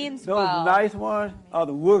she means Those well. nice ones are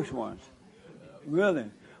the worst ones. Really.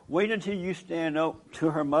 Wait until you stand up to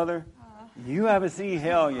her mother. You haven't seen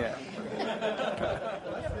hell yet.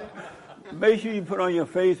 Make sure you put on your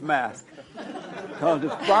face mask. Because the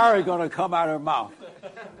fire is going to come out of her mouth.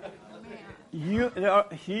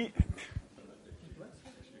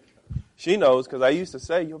 She knows because I used to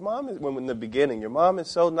say, your mom is, when in the beginning, your mom is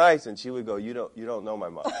so nice, and she would go, you don't know my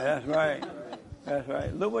mom. That's right. That's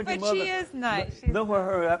right. Look what your But mother. she is nice. Look what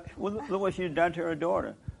her. Look what she's done to her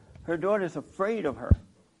daughter. Her daughter's afraid of her,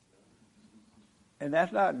 and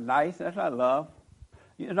that's not nice. That's not love.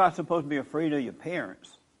 You're not supposed to be afraid of your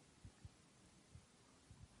parents.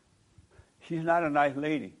 She's not a nice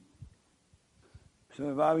lady.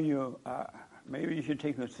 So if I were you, maybe you should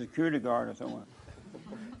take a security guard or someone.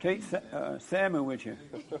 Take Salmon with you.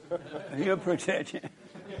 He'll protect you.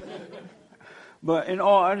 But in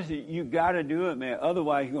all honesty, you got to do it, man.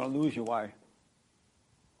 Otherwise, you're going to lose your wife.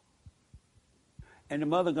 and the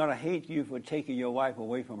mother gonna hate you for taking your wife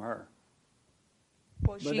away from her.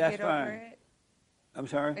 Will But she that's get over fine. it? I'm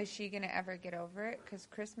sorry? Is she going to ever get over it? Because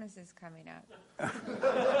Christmas is coming up.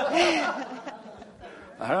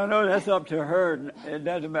 I don't know. That's up to her. It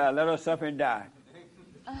doesn't matter. Let her suffer and die.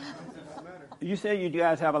 You say you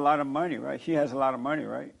guys have a lot of money, right? She has a lot of money,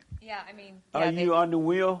 right? Yeah, I mean, Are you on the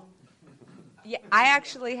wheel? yeah, I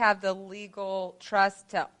actually have the legal trust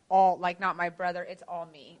to all, like not my brother, it's all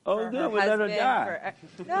me. Oh, For good. her Well, let her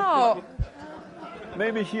husband, die. no,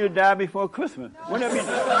 Maybe she'll die before Christmas. Wouldn't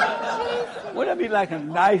that be like a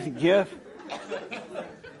nice gift? oh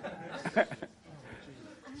my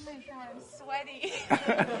God, I'm sweaty.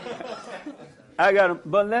 I got to,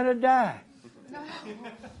 but let her die.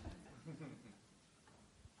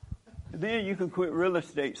 Then you can quit real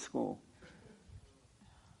estate school.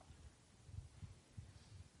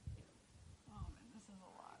 Oh, man, this is a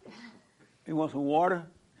lot. You want some water?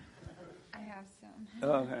 I have some.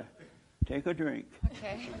 Okay. Take a drink.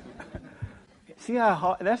 Okay. See how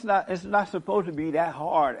hard, it's not supposed to be that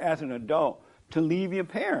hard as an adult to leave your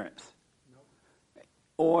parents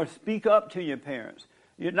or speak up to your parents.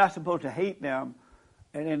 You're not supposed to hate them,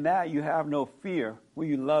 and in that you have no fear when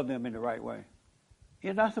you love them in the right way.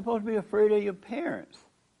 You're not supposed to be afraid of your parents.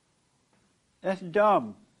 That's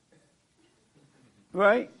dumb.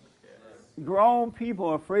 Right? Grown people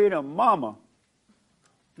are afraid of mama.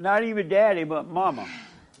 Not even daddy, but mama.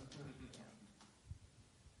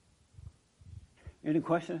 Any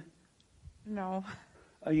questions? No.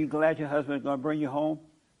 Are you glad your husband's going to bring you home?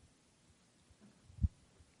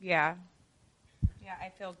 Yeah. Yeah, I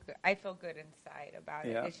feel good. I feel good inside about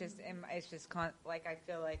it. Yeah. It's just like I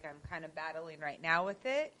feel like I'm kind of battling right now with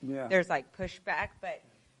it. Yeah. There's like pushback, but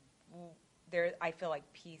I feel like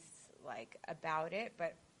peace like about it,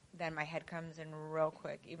 but then my head comes in real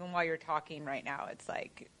quick. Even while you're talking right now, it's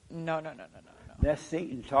like no. That's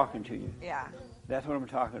Satan talking to you. Yeah. That's what I'm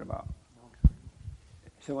talking about.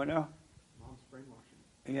 So what now? Mom's brainwashing.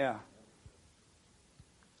 Yeah.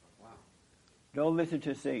 Wow. Don't listen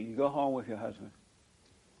to Satan. Go home with your husband.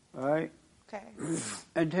 All right? Okay.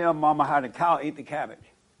 And tell mama how the cow ate the cabbage.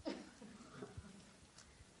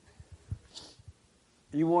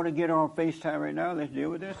 You want to get her on FaceTime right now? Let's deal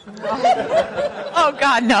with this. Oh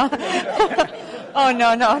God, no. Oh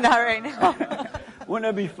no, not right now.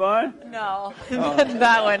 Wouldn't that be fun? No,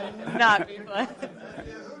 that would not be fun.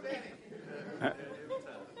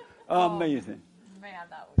 Amazing. Man,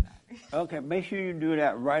 that would not be. Okay, make sure you do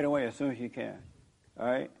that right away as soon as you can. All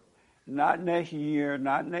right? Not next year,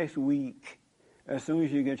 not next week. As soon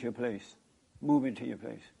as you get your place. Move into your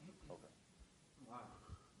place. Wow.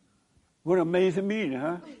 What an amazing meeting,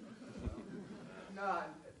 huh? No,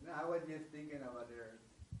 I was just thinking about their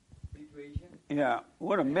situation. Yeah.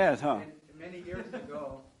 What a mess, huh? And many years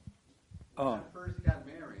ago, Oh. when I first got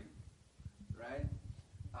married, right?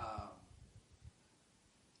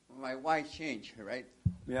 My wife changed, right?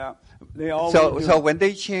 Yeah. They always So do. when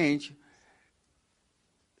they changed,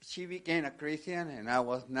 she became a Christian and I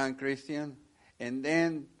was non-Christian, and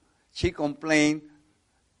then she complained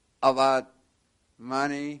about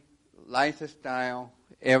money, lifestyle,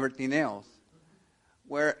 everything else.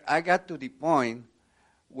 Where I got to the point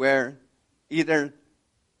where either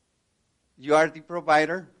you are the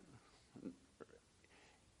provider,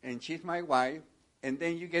 and she's my wife, and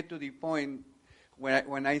then you get to the point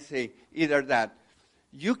when I say either that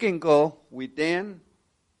you can go with them,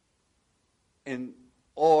 and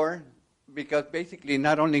or because basically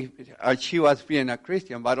not only she was being a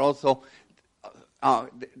Christian, but also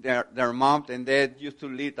their mom and dad used to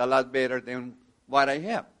lead a lot better than what I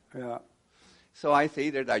have. Yeah. So I say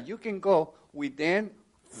either that you can go with them,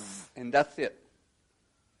 and that's it,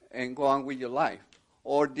 and go on with your life,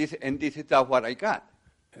 or this is what I got.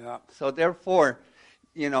 Yeah. So therefore,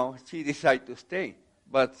 she decided to stay.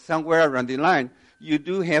 But somewhere around the line, you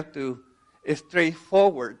do have to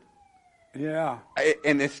straightforward Yeah.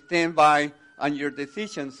 and stand by on your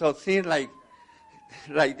decision. So it seems like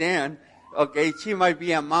Dan, okay, she might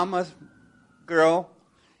be a mama's girl,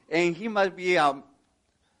 and he might be a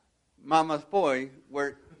mama's boy,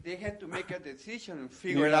 where they had to make a decision and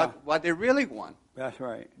figure Yeah. out what they really want. That's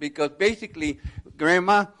right. Because basically,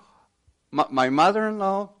 grandma, my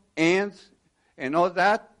mother-in-law, aunts, and all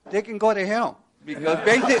that, they can go to hell. Because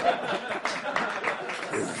basically,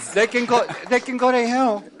 they can go to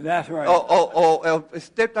hell. That's right. Or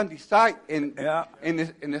step on the side and Yeah.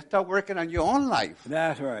 and start working on your own life.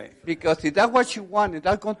 That's right. Because if that's what you want, and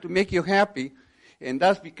that's going to make you happy, and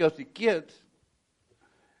that's because the kids,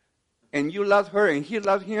 and you love her and he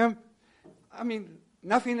loves him, I mean,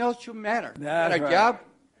 nothing else should matter. That's Got a right. job.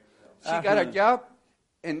 She got a Absolutely. job.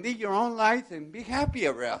 and live your own life and be happy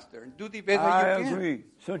ever after and do the best I that you can. agree.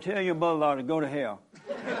 So tell your mother-in-law to go to hell.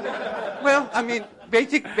 Well, I mean,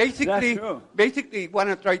 basically, true. what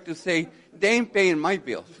I'm trying to say, they ain't paying my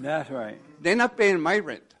bills. That's right. They're not paying my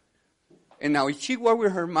rent. And now if she work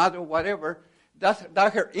with her mother or whatever, that's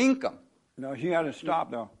her income. No, she got to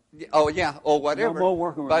stop, though. Oh, yeah, or whatever. No more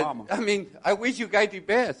working with but, mama. I mean, I wish you guys the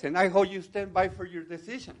best, and I hope you stand by for your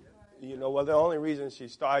decision. You know, well, the only reason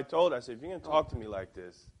I told her, I said, if you're going to talk to me like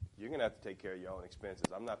this, you're going to have to take care of your own expenses.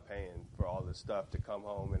 I'm not paying for all this stuff to come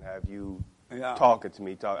home and have you talking to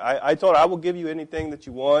me. I told her, I will give you anything that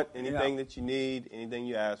you want, anything that you need, anything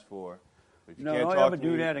you ask for. But if you No, can't don't talk ever to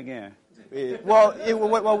do me, that again.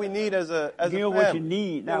 What we need as a Give family. what you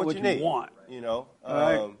need, not what you want. You know,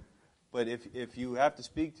 Right. but if you have to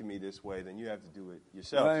speak to me this way, then you have to do it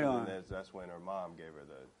yourself. Right So on. then that's when her mom gave her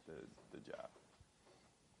the job.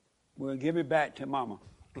 We'll give it back to mama.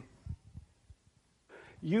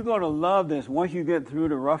 You're going to love this. Once you get through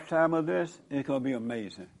the rough time of this, it's going to be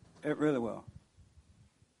amazing. It really will.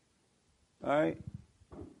 All right?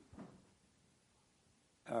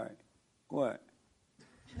 All right. What?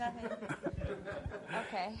 Nothing.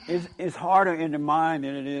 Okay. It's harder in the mind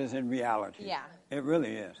than it is in reality. Yeah. It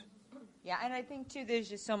really is. Yeah, and I think, too, there's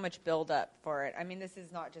just so much buildup for it. I mean, this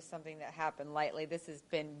is not just something that happened lightly. This has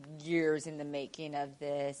been years in the making of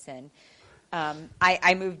this. And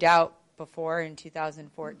I moved out before in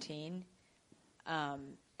 2014,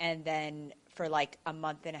 and then for like a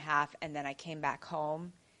month and a half, and then I came back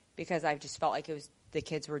home because I just felt like the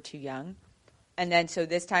kids were too young. And then so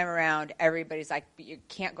this time around, everybody's like, but you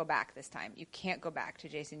can't go back this time. You can't go back to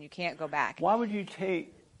Jason. You can't go back. Why would you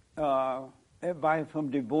take advice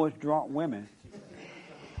from divorced drunk women?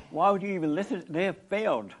 Why would you even listen? They have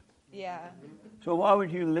failed. Yeah. So why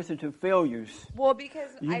would you listen to failures? Well, because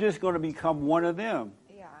You're just going to become one of them.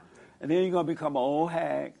 Yeah. And then you're going to become an old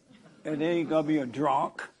hag. And then you're going to be a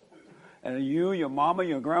drunk. And you, your mama,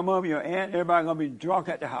 your grandmother, your aunt, everybody going to be drunk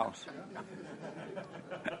at the house.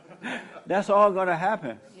 That's all going to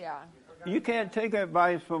happen. Yeah. You can't take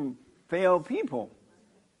advice from failed people.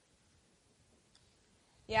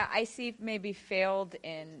 Yeah, I see maybe failed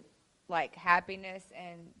in like happiness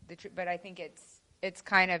and but I think it's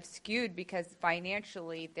kind of skewed because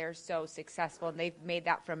financially they're so successful and they've made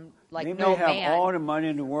that from like They no may have man. all the money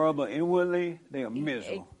in the world, but inwardly they are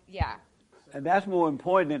miserable. Yeah. And that's more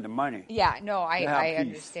important than the money. Yeah, no, To have I peace.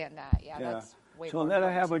 understand that. Yeah, that's way So more let her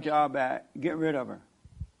important have to her me. job back. Get rid of her.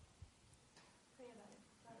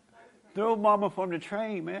 Throw mama from the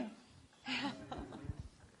train, man.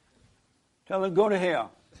 Tell her go to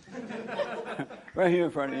hell. Right here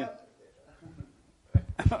in front of you.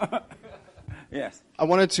 Yes. I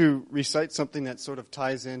wanted to recite something that sort of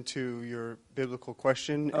ties into your biblical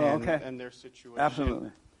question and their situation.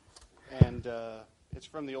 Absolutely. And it's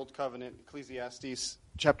from the Old Covenant, Ecclesiastes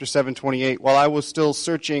chapter 7:28. While I was still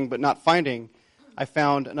searching but not finding, I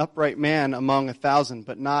found an upright man among 1,000,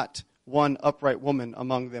 but not one upright woman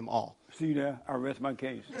among them all. See there? I rest my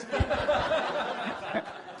case.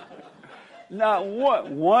 Not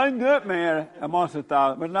one good man amongst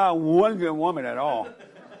 1,000, but not one good woman at all.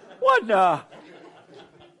 What the?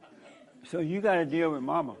 So you got to deal with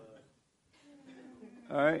mama.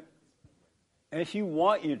 All right? And she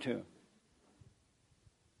want you to.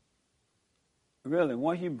 Really,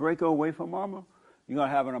 once you break away from mama, you're going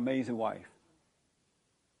to have an amazing wife.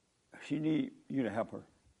 She need you to help her.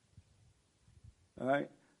 All right?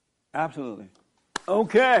 Absolutely.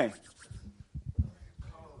 Okay.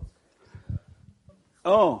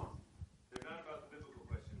 Oh. They're not about the biblical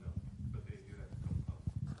question, though, but they do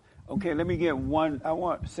have. Okay, let me get one.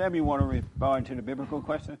 Sammy want to respond to the biblical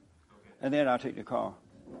question, and then I'll take the call.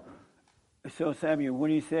 So, Samuel, when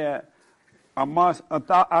he said, out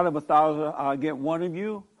of 1,000, I'll get one of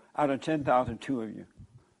you, out of 10,000, two of you.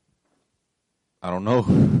 I don't know.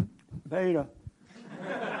 Beta.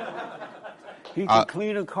 He can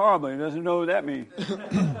clean a car, but he doesn't know what that means.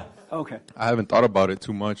 Okay. I haven't thought about it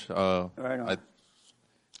too much. Right on.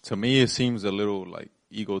 To me, it seems a little like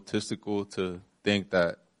egotistical to think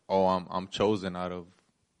that I'm chosen out of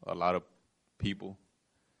a lot of people.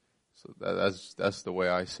 So that's the way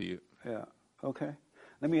I see it. Yeah. Okay.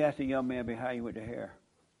 Let me ask the young man behind you with the hair.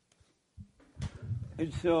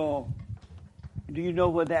 And so, do you know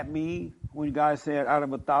what that means when God said, out of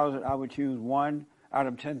 1,000, I would choose one, out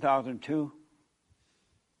of 10,000, two?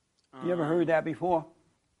 You ever heard that before?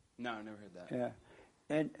 No, I never heard that. Yeah.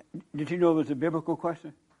 And did you know it was a biblical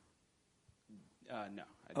question? No.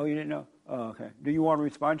 Oh, you didn't know? Oh, okay. Do you want to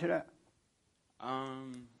respond to that?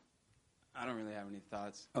 I don't really have any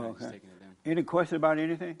thoughts. Oh, I'm okay. just taking it down. Any question about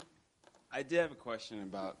anything? I did have a question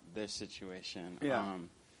about this situation. Yeah.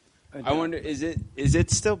 I wonder, is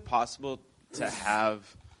it still possible to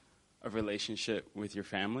have a relationship with your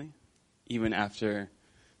family, even after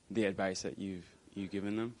the advice that you've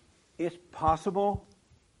given them? It's possible,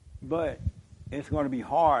 but it's going to be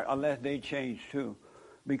hard unless they change too,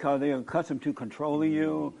 because they're accustomed to controlling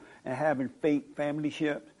you and having fake family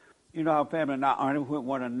ships. You know how families are not honest with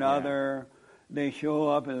one another. Yeah. They show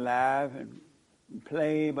up and laugh and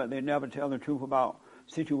play, but they never tell the truth about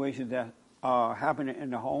situations that are happening in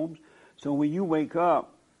the homes. So when you wake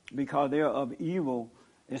up, because they're of evil,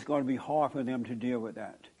 it's going to be hard for them to deal with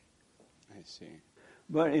that. I see.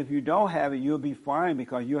 But if you don't have it, you'll be fine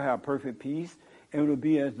because you'll have perfect peace. It will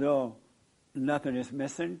be as though nothing is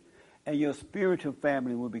missing, and your spiritual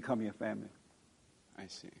family will become your family. I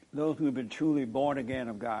see. Those who have been truly born again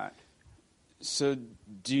of God. So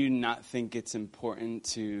do you not think it's important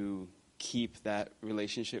to keep that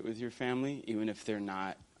relationship with your family, even if they're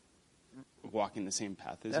not walking the same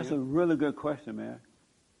path as you? That's a really good question, man.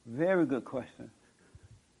 Very good question.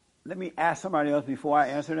 Let me ask somebody else before I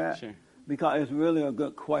answer that. Sure. Because it's really a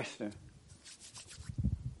good question.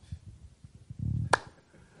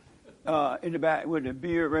 In the back with the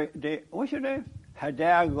beard, right? What's your name?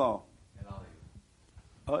 Hidalgo.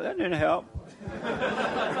 Oh, that didn't help.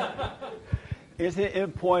 Is it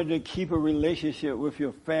important to keep a relationship with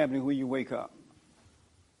your family when you wake up?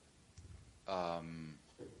 I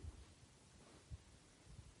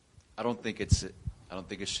don't think it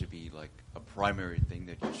should be like a primary thing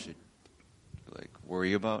that you should like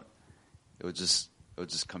worry about. It would just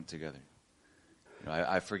come together. You know,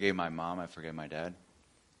 I forgave my mom. I forgave my dad.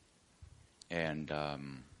 And I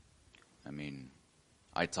mean,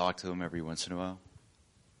 I talk to them every once in a while,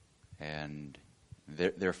 and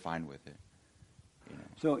they're fine with it. You know.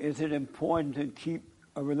 So, is it important to keep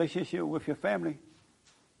a relationship with your family?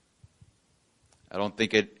 I don't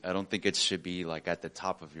think it should be like at the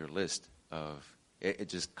top of your list of. It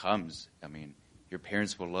just comes. I mean, your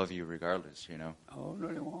parents will love you regardless. You know. Oh no,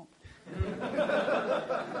 they won't.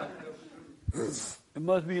 It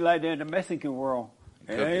must be like that in the Mexican world.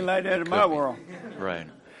 It ain't like that in my world. Right.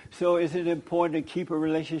 So is it important to keep a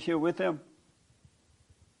relationship with them?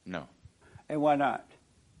 No. And why not?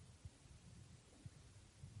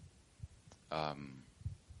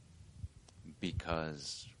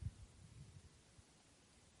 Because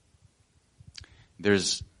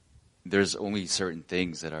there's only certain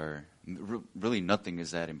things that are really nothing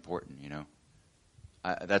is that important, you know.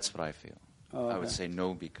 That's what I feel. Oh, okay. I would say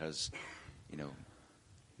no because, you know,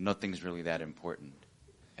 nothing's really that important,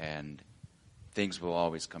 and things will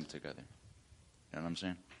always come together. You know what I'm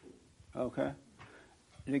saying? Okay.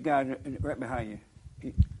 The guy right behind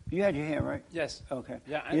you. You had your hand, right? Yes. Okay.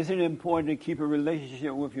 Yeah, Is it important to keep a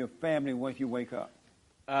relationship with your family once you wake up?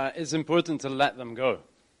 It's important to let them go.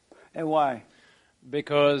 And why?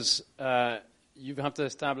 Because you have to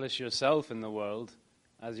establish yourself in the world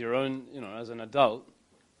as your own, you know, as an adult,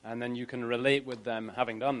 and then you can relate with them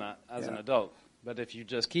having done that as an adult. But if you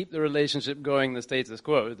just keep the relationship going, the status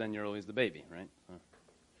quo, then you're always the baby, right?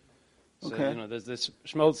 So, okay. You know, there's this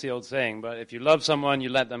schmaltzy old saying, but if you love someone, you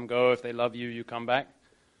let them go. If they love you, you come back.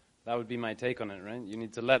 That would be my take on it, right? You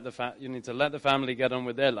need to let the family get on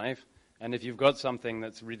with their life, and if you've got something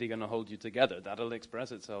that's really going to hold you together, that'll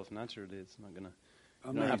express itself naturally. It's not going to.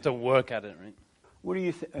 You don't have to work at it, right? What do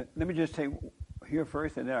you say? Let me just say here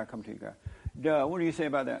first, and then I'll come to you guys. Duh, what do you say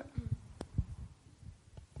about that?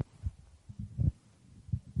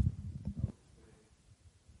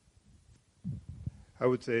 I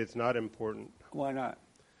would say it's not important. Why not?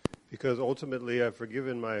 Because ultimately I've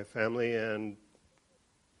forgiven my family, and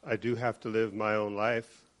I do have to live my own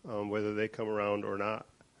life, whether they come around or not.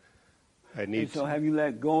 So have you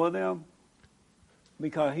let go of them?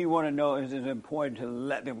 Because he want to know, is it important to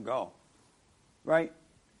let them go? Right?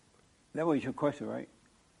 That was your question, right?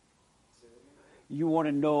 You want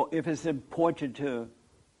to know if it's important to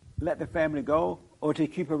let the family go or to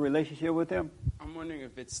keep a relationship with them? I'm wondering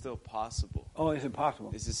if it's still possible. Oh, is it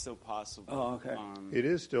possible? Is it still possible? Oh, okay. It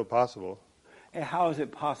is still possible. And how is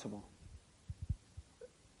it possible?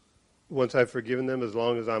 Once I've forgiven them, as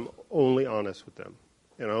long as I'm only honest with them.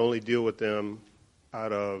 And I only deal with them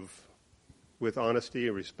with honesty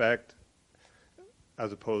and respect,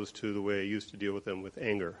 as opposed to the way I used to deal with them with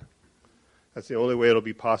anger. That's the only way it'll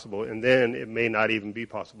be possible. And then it may not even be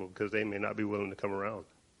possible because they may not be willing to come around.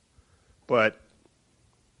 But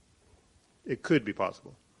it could be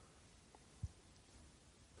possible.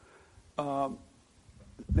 Let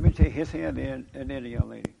me take his hand and then the young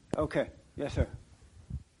lady. Okay. Yes, sir.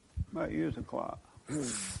 My ears are clogged.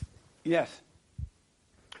 Yes.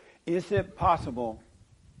 Is it possible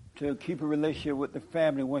to keep a relationship with the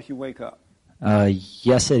family once you wake up?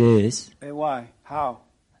 Yes, it is. And why? How?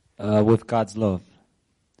 With God's love.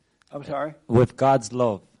 I'm sorry? With God's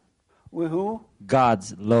love. With who?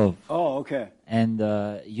 God's love. Oh, okay. And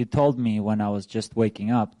you told me when I was just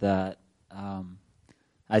waking up that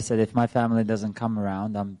I said, if my family doesn't come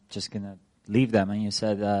around, I'm just going to leave them. And you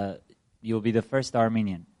said, you'll be the first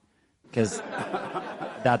Armenian. Because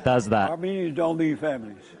that does that. Armenians don't leave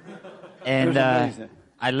families. And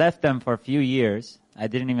I left them for a few years. I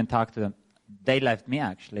didn't even talk to them. They left me,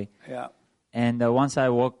 actually. Yeah. And once I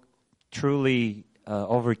truly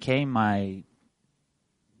overcame my,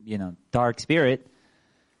 dark spirit,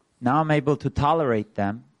 now I'm able to tolerate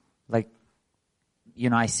them. Like,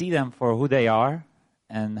 I see them for who they are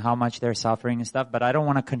and how much they're suffering and stuff, but I don't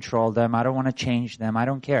want to control them. I don't want to change them. I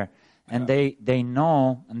don't care. And they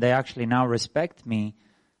know, and they actually now respect me,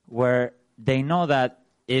 where they know that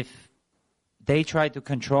if they try to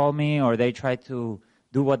control me or they try to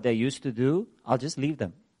do what they used to do, I'll just leave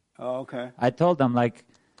them. Oh, okay. I told them,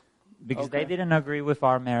 because they didn't agree with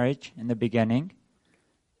our marriage in the beginning.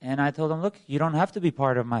 And I told them, look, you don't have to be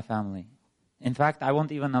part of my family. In fact, I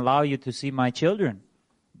won't even allow you to see my children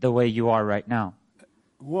the way you are right now.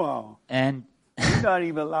 Wow. And you're not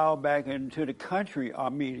even allowed back into the country,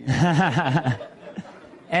 Armenia.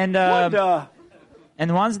 And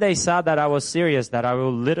and once they saw that I was serious, that I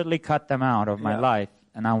will literally cut them out of my life,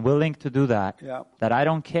 and I'm willing to do that, that I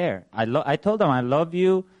don't care. I told them, I love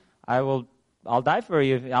you. I'll die for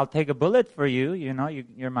you. I'll take a bullet for you.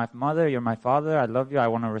 You're my mother. You're my father. I love you. I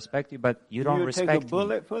want to respect you, but you don't respect me. You take a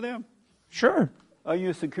bullet for them? Sure. Are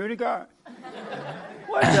you a security guard?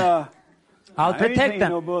 What? I'll protect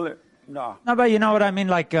them. No bullet. No. No, but you know what I mean?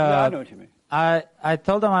 I know what you mean. I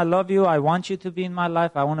told them I love you. I want you to be in my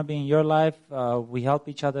life. I want to be in your life. We help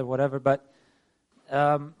each other, whatever. But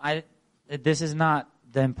this is not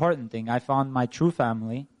the important thing. I found my true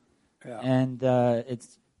family, and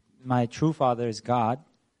it's my true father is God,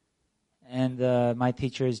 and my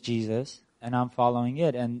teacher is Jesus, and I'm following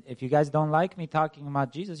it. And if you guys don't like me talking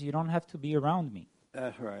about Jesus, you don't have to be around me.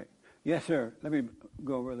 That's right. Yes, sir. Let me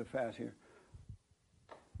go really fast here.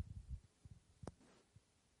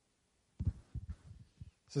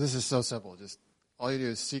 So this is so simple. Just all you do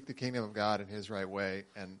is seek the kingdom of God in His right way,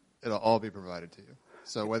 and it'll all be provided to you.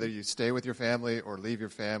 So whether you stay with your family or leave your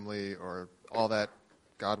family or all that,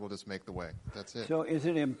 God will just make the way. That's it. So is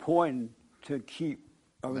it important to keep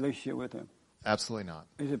a relationship with Him? Absolutely not.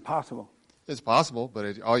 Is it possible? It's possible,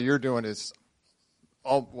 but all you're doing is,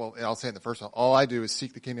 I'll say in the first one, all I do is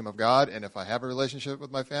seek the kingdom of God, and if I have a relationship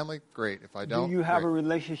with my family, great. If I don't, do you have a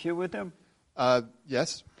relationship with them?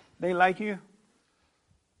 Yes. They like you?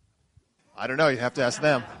 I don't know. You have to ask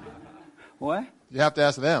them. What? You have to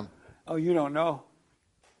ask them. Oh, you don't know?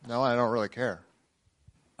 No, I don't really care.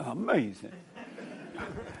 Amazing.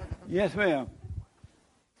 Yes, ma'am.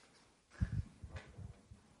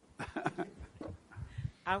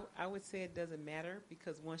 I would say it doesn't matter,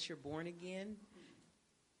 because once you're born again,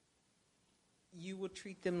 you will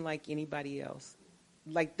treat them like anybody else.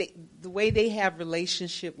 Like the way they have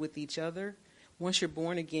relationship with each other, once you're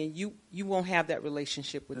born again, you won't have that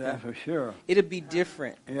relationship with them. That's for sure. It'll be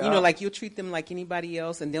different. Yeah. Like you'll treat them like anybody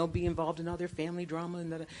else, and they'll be involved in all their family drama,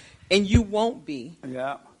 and you won't be.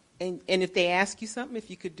 Yeah. And if they ask you something, if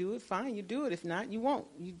you could do it, fine, you do it. If not, you won't.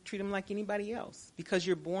 You treat them like anybody else, because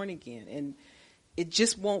you're born again, and it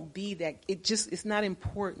just won't be that. It's not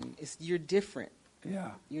important. You're different.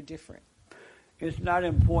 Yeah. You're different. It's not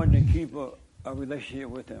important to keep a relationship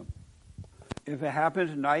with them. If it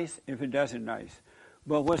happens, nice. If it doesn't, nice.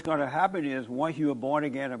 But what's going to happen is, once you are born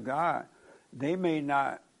again of God, they may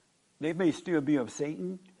still be of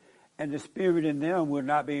Satan, and the spirit in them will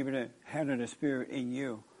not be able to handle the spirit in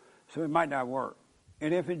you. So it might not work.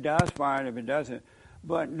 And if it does, fine. If it doesn't.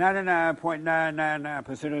 But 99.999%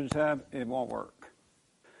 of the time, it won't work.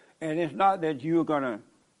 And it's not that you're going to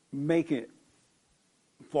make it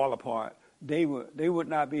fall apart. They would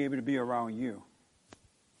not be able to be around you,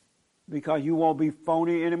 because you won't be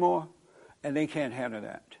phony anymore, and they can't handle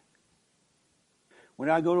that. When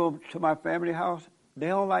I go to my family house, they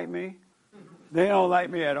don't like me. They don't like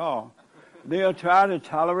me at all. They'll try to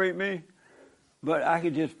tolerate me, but I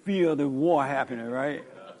can just feel the war happening, right?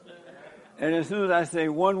 And as soon as I say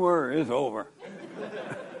one word, it's over.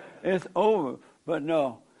 It's over. But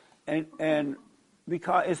no. And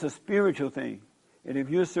because it's a spiritual thing. And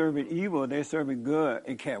if you're serving evil, they're serving good,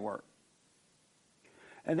 it can't work.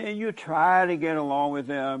 And then you try to get along with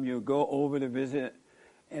them. You go over to visit.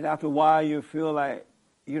 And after a while, you feel like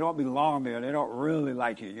you don't belong there. They don't really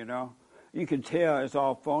like you, You can tell it's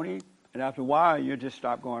all phony. And after a while, you just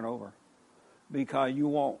stop going over. because you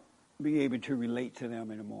won't be able to relate to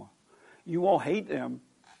them anymore. You won't hate them.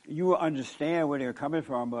 You will understand where they're coming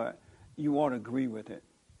from, but you won't agree with it.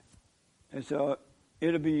 And so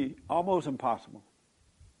it'll be almost impossible.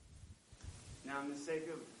 Now, in the sake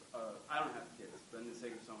of, I don't have kids, but in the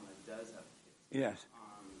sake of someone that does have kids. Yes.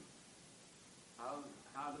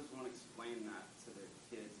 How does one explain that to their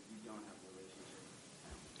kids if you don't have a relationship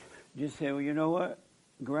with them? Just say, well, you know what?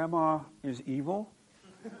 Grandma is evil.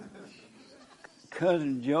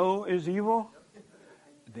 Cousin Joe is evil.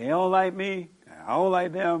 They don't like me. I don't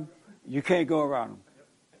like them. You can't go around them.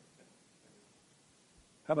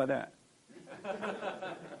 How about that?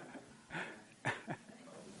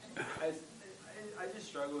 I just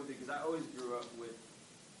struggle with it because I always grew up with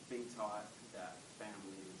being taught that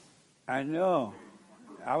families. I know.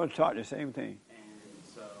 I was taught the same thing. And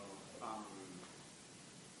so,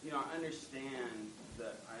 I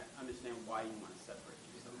understand why you want to separate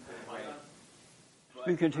yourself. Right?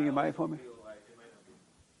 Speak into your mic for me.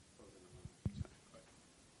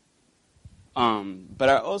 But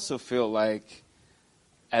I also feel like,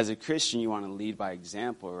 as a Christian, you want to lead by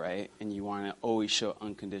example, right? And you want to always show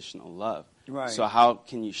unconditional love. Right. So how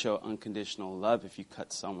can you show unconditional love if you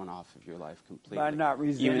cut someone off of your life completely? By not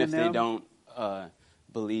resenting even if them. they don't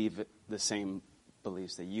believe the same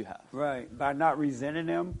beliefs that you have. Right. By not resenting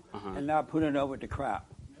them and not putting up with the crap.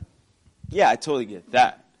 Yeah, I totally get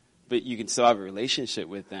that. But you can still have a relationship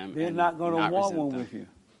with them. They're and not going to want resent one them. with you.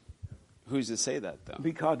 Who's to say that, though?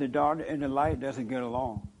 Because the dark and the light doesn't get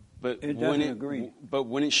along. But it doesn't agree. But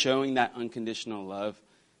wouldn't showing that unconditional love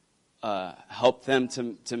help them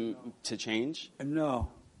to change? No.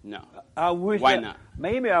 No. I wish. Why that, not?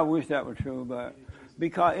 Maybe I wish that were true, but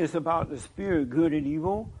because it's about the spirit, good and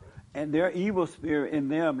evil, and their evil spirit in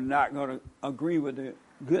them not going to agree with the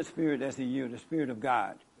good spirit that's in you, the spirit of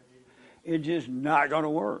God. It's just not going to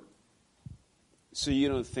work. So you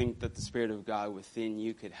don't think that the Spirit of God within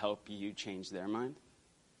you could help you change their mind?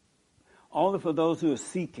 Only for those who are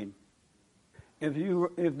seeking. If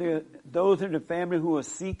there those in the family who are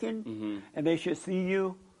seeking, and they should see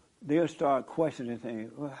you, they'll start questioning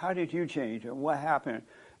things. Well, how did you change? Or what happened?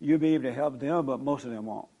 You'll be able to help them, but most of them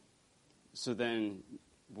won't. So then,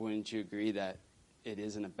 wouldn't you agree that it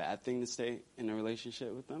isn't a bad thing to stay in a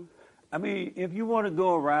relationship with them? I mean, if you want to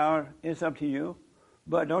go around, it's up to you,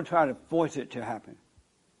 but don't try to force it to happen.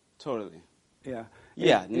 Totally. Yeah.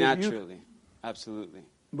 Yeah, If naturally. Absolutely.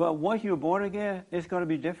 But once you're born again, it's going to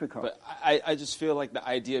be difficult. But I just feel like the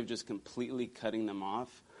idea of just completely cutting them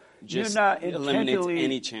off just you're not eliminates intentionally-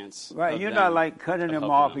 any chance. Right, of you're them not like cutting of them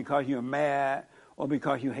helping off them. because you're mad or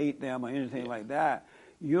because you hate them or anything like that.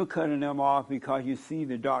 You're cutting them off because you see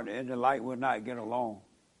the dark and the light will not get along.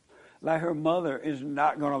 Like her mother is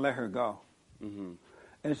not going to let her go. Mm-hmm.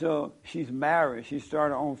 And so she's married. She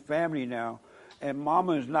started her own family now. And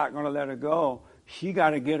mama is not going to let her go. She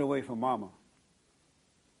got to get away from mama.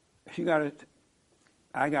 She got to,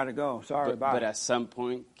 I got to go. Sorry, bye. But at some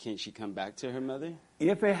point, can she come back to her mother?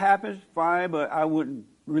 If it happens, fine, but I wouldn't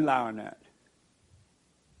rely on that.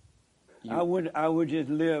 I would just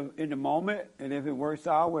live in the moment, and if it works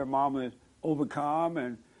out where mama is overcome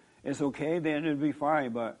and it's okay, then it'll be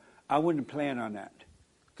fine. But I wouldn't plan on that.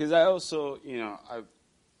 Because I also,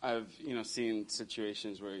 I've seen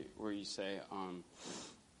situations where you say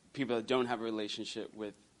people that don't have a relationship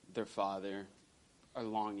with their father are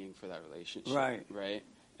longing for that relationship, right?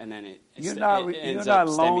 And then it ends up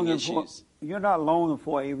stemming issues. You're not longing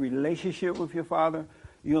for a relationship with your father.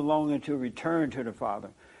 You're longing to return to the Father.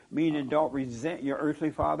 Meaning, don't resent your earthly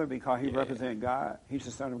father because he represents God. He's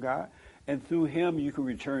the Son of God. And through him, you can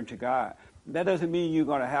return to God. That doesn't mean you're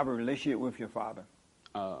going to have a relationship with your father.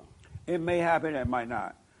 It may happen, it might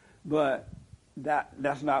not. But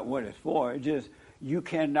that's not what it's for. It's just you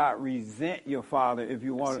cannot resent your father if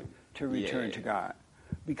you want to return to God.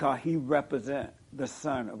 Because he represents the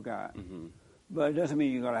Son of God. Mm-hmm. But it doesn't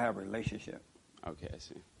mean you're going to have a relationship. Okay, I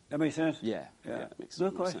see. That makes sense? Yeah. That makes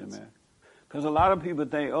Good more question, sense. man. Because a lot of people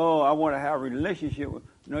think, I want to have a relationship with...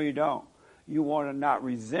 No, you don't. You want to not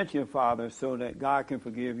resent your father so that God can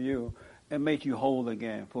forgive you and make you whole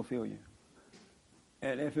again, fulfill you.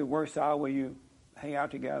 And if it works out where you hang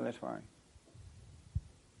out together, that's fine.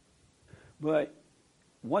 But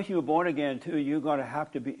once you're born again, too, you're going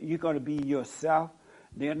to be yourself.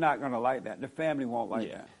 They're not going to like that. The family won't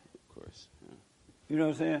like that. Of course. Yeah. You know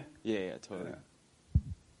what I'm saying? Yeah, totally. Yeah.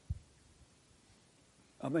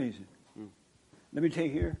 Amazing. Let me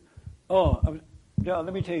take here. Doug,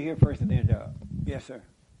 let me take here first and then Doug. Yes, sir.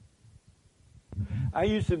 I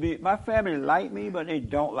used to be, my family liked me, but they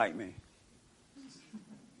don't like me.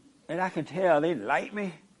 And I can tell they like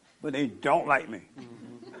me, but they don't like me.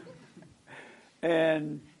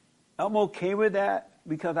 And I'm okay with that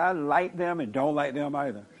because I like them and don't like them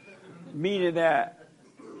either. Meaning that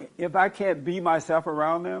if I can't be myself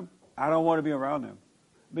around them, I don't want to be around them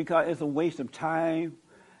because it's a waste of time.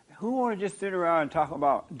 Who want to just sit around and talk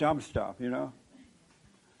about dumb stuff, you know,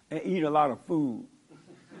 and eat a lot of food?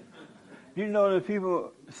 You know that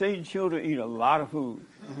people, Satan's children eat a lot of food.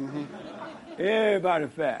 Everybody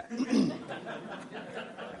fat.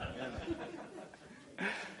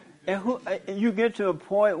 And you get to a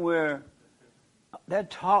point where that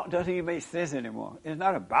talk doesn't even make sense anymore. It's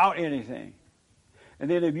not about anything. And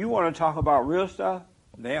then if you want to talk about real stuff,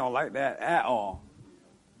 they don't like that at all.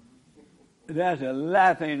 That's the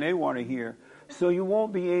last thing they want to hear. So you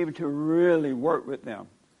won't be able to really work with them.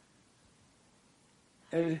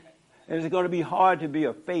 And it's going to be hard to be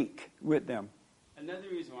a fake with them. Another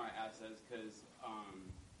reason why I ask that is because,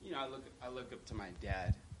 you know, I look up to my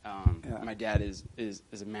dad. My dad is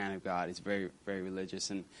a man of God. He's very, very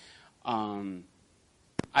religious. And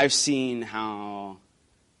I've seen how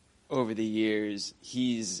over the years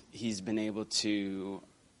he's been able to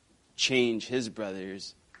change his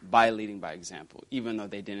brothers by leading by example, even though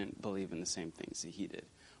they didn't believe in the same things that he did,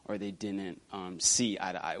 or they didn't see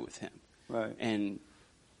eye to eye with him. Right. And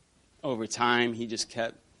over time, he just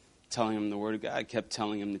kept telling him the Word of God, kept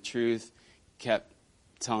telling him the truth, kept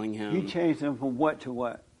telling him... You changed them from what to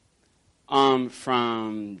what?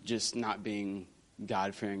 From just not being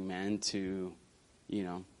God-fearing men to, you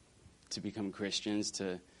know, to become Christians,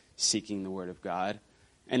 to seeking the Word of God.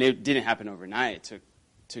 And it didn't happen overnight. It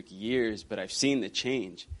took years, but I've seen the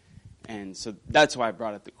change. And so that's why I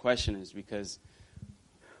brought up the question, is because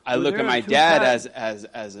I look at my dad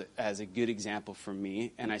as a good example for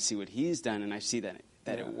me, and I see what he's done, and I see that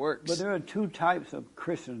it works. But there are two types of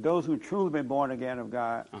Christians: those who truly been born again of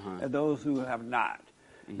God, and those who have not.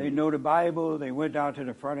 Mm-hmm. They know the Bible. They went down to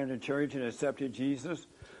the front of the church and accepted Jesus,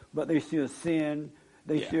 but they still sin.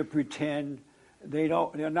 They still pretend. They're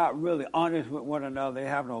not really honest with one another. They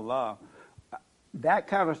have no love. That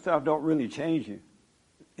kind of stuff don't really change you.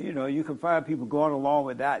 You know, you can find people going along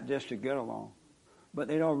with that just to get along, but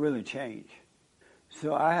they don't really change.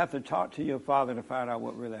 So I have to talk to your father to find out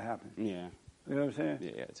what really happened. Yeah. You know what I'm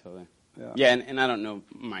saying? Yeah, totally. Yeah, yeah, and I don't know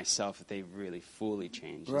myself if they've really fully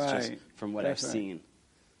changed. Right. It's just from what I've seen.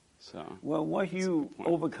 So. Well, once you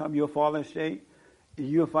overcome your fallen state,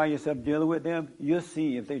 you'll find yourself dealing with them, you'll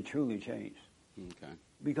see if they truly changed. Okay.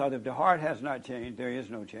 Because if the heart has not changed, there is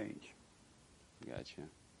no change. Gotcha.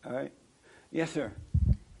 All right? Yes, sir.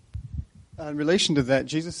 In relation to that,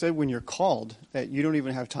 Jesus said when you're called that you don't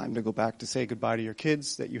even have time to go back to say goodbye to your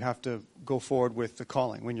kids, that you have to go forward with the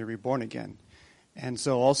calling when you're reborn again. And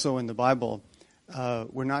so also in the Bible,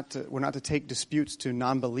 we're not to take disputes to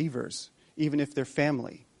non-believers, even if they're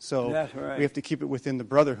family. So That's right. We have to keep it within the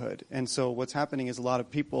brotherhood. And so what's happening is a lot of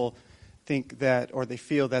people think that, or they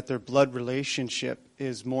feel that their blood relationship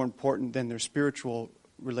is more important than their spiritual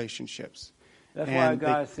relationships. That's why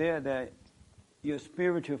God said that your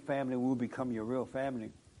spiritual family will become your real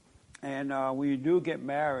family. And when you do get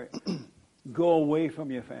married, go away from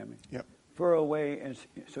your family. Yep. Fur away, and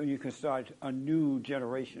so you can start a new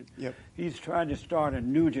generation. Yep. He's trying to start a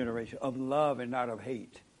new generation of love and not of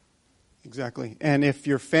hate. Exactly. And if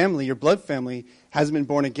your family, your blood family, hasn't been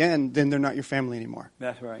born again, then they're not your family anymore.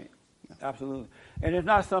 That's right. Absolutely. And it's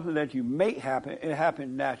not something that you make happen. It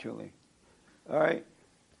happened naturally. All right?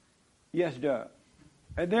 Yes, Doug.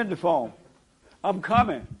 And then the phone. I'm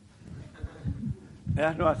coming. And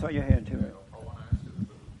I know I saw your hand too.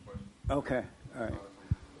 Okay. All right.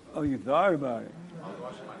 Oh, you thought about it. I was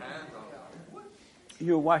washing my hands.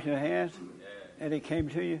 You were washing your hands? Yeah. And it came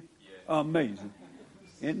to you? Yeah. Amazing.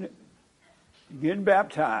 Isn't it? Getting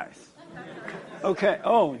baptized. Okay.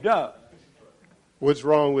 Oh, Doug. What's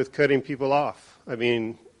wrong with cutting people off? I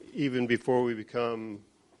mean, even before we become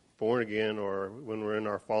born again or when we're in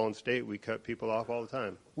our fallen state, we cut people off all the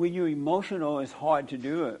time. When you're emotional, it's hard to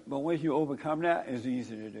do it. But once you overcome that, it's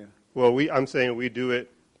easy to do. Well, I'm saying we do it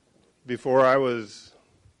before I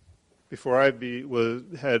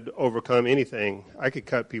had overcome anything. I could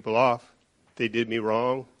cut people off. They did me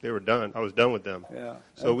wrong. They were done. I was done with them. Yeah.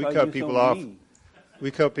 So we cut people off.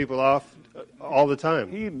 We cut people off all the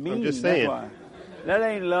time. I'm just saying. That's why. That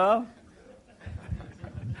ain't love.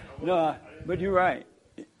 No, but you're right.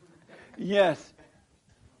 Yes.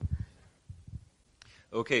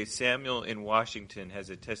 Okay, Samuel in Washington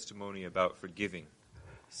has a testimony about forgiving.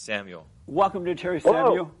 Samuel. Welcome to church,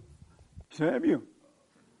 Samuel. Samuel.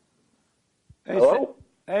 Hey, Hello?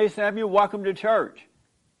 Hey, Samuel, welcome to church.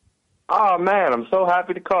 Oh, man, I'm so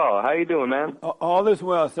happy to call. How you doing, man? All is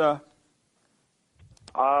well, sir.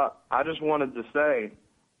 I just wanted to say,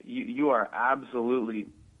 you are absolutely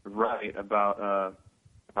right about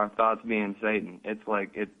our thoughts being Satan. It's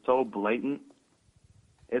like, it's so blatant.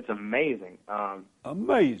 It's amazing.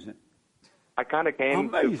 Amazing. I kind of came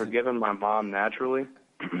Amazing. to forgiving my mom naturally,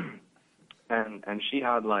 and she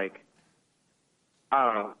had like, I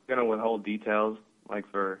don't know, I'm gonna withhold details like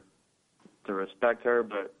to respect her,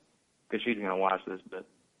 but because she's gonna watch this,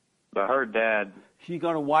 but her dad. She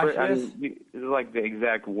gonna watch I this? mean, it's like the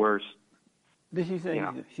exact worst. Did she say You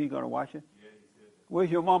know. she's gonna watch it?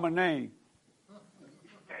 What's your mama's name?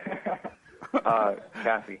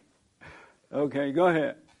 Kathy. Okay, go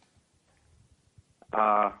ahead.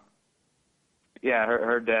 Yeah,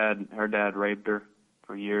 her dad raped her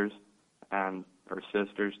for years, and her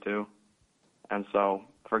sisters too, and so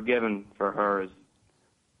forgiving for her is,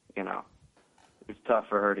 you know, it's tough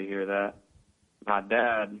for her to hear that. My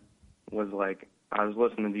dad was like, I was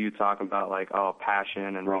listening to you talking about like, oh,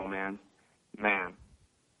 passion and romance. Man,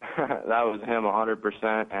 that was him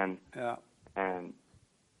 100%, and Yeah. and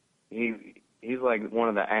he's like one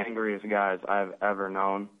of the angriest guys I've ever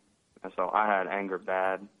known, and so I had anger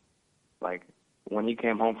bad. Like when he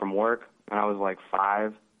came home from work and I was like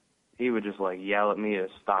 5, he would just like yell at me to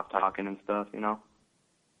stop talking and stuff, you know.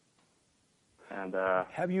 And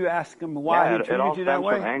Have you asked him why yeah, he it all treated you that stems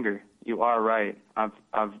way? from anger. You are right.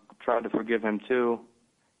 I've tried to forgive him too.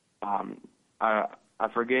 I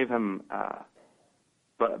forgave him,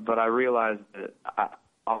 but I realized that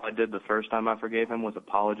all I did the first time I forgave him was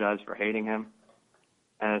apologize for hating him.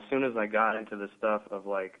 And as soon as I got into the stuff of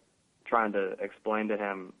like trying to explain to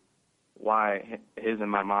him why his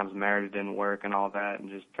and my mom's marriage didn't work and all that, and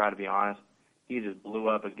just try to be honest, he just blew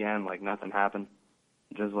up again like nothing happened,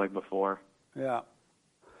 just like before. Yeah.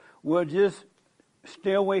 Well, just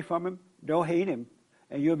stay away from him. Don't hate him,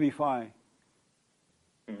 and you'll be fine.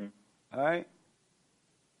 Mm-hmm. All right?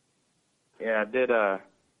 Yeah, I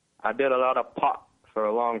did a lot of pot for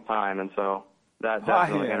a long time, and so that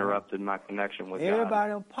definitely Pothead. interrupted my connection with God.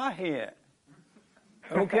 Everybody on pothead.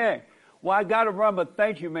 Okay. Well, I got to run, but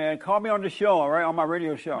thank you, man. Call me on the show, all right, on my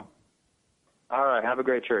radio show. All right, have a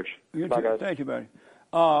great church. You Bye, too. guys. Thank you, buddy.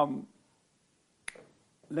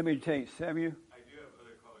 Let me take Samuel. I do have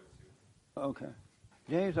other callers, too. Okay.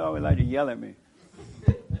 James always like to yell at me.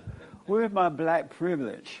 Where's my black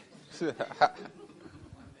privilege?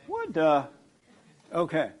 What the?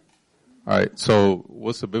 Okay. All right. So,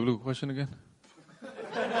 what's the biblical question again?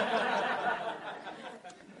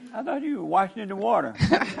 I thought you were washing in the water.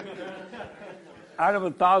 Out of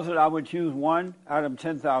 1,000, I would choose one. Out of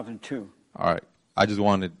 10,000, 2. All right. I just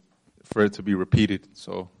wanted for it to be repeated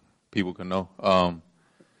so people can know. All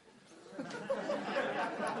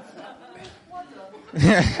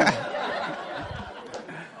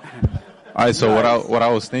right. So what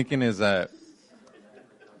I was thinking is that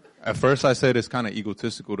at first I said it's kind of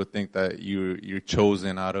egotistical to think that you're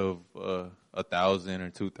chosen out of 1,000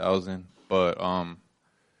 or 2,000, but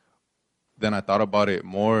then I thought about it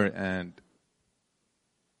more, and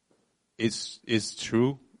it's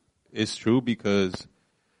true. It's true because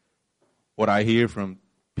what I hear from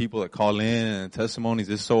people that call in and testimonies,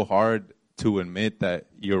 it's so hard to admit that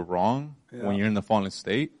you're wrong when you're in the fallen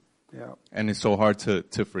state. Yeah. And it's so hard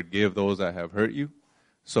to forgive those that have hurt you.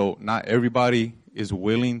 So not everybody is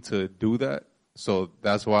willing to do that. So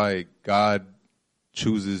that's why God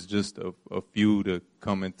chooses just a few to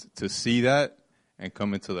come in to see that and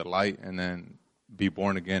come into the light and then be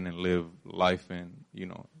born again and live life and,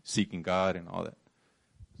 seeking God and all that.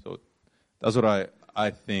 So that's what I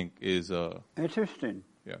think is interesting.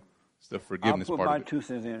 Yeah. It's the forgiveness I'll put part my of it. 2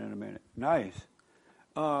 cents in a minute. Nice.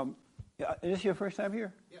 Is this your first time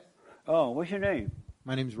here? Yes. Oh, what's your name?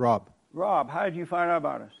 My name's Rob. Rob, how did you find out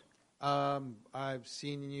about us? I've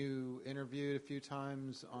seen you interviewed a few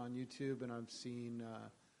times on YouTube, and I've seen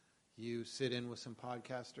you sit in with some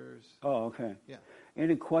podcasters. Oh, okay. Yeah.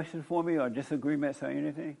 Any questions for me or disagreements or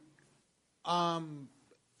anything?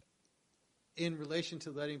 In relation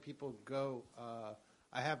to letting people go,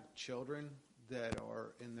 I have children that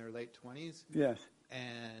are in their late 20s. Yes.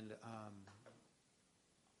 And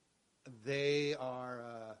they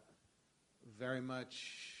are very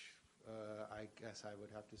much, I guess I would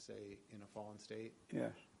have to say, in a fallen state.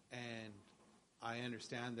 Yes. And I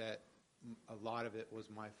understand that a lot of it was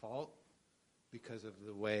my fault because of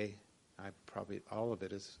the way all of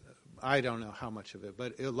it is, I don't know how much of it,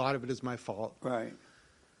 but a lot of it is my fault. Right.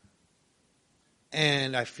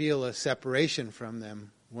 And I feel a separation from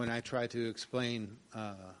them when I try to explain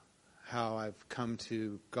how I've come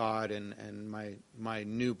to God and my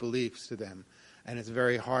new beliefs to them. And it's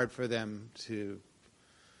very hard for them to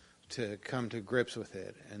come to grips with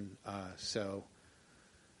it. And so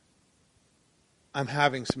I'm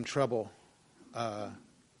having some trouble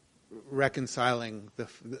reconciling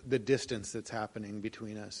the distance that's happening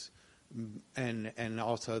between us, and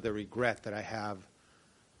also the regret that I have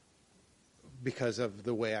because of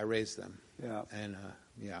the way I raised them. Yeah. And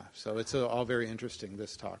so it's all very interesting,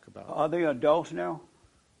 this talk about. Are they adults now?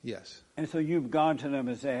 Yes. And so you've gone to them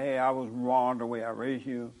and said, hey, I was wrong the way I raised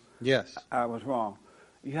you. Yes. I was wrong.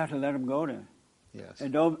 You have to let them go then. Yes.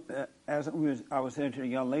 And don't, as I was saying to the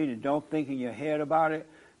young lady, don't think in your head about it,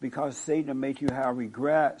 because Satan will make you have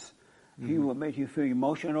regrets. He will make you feel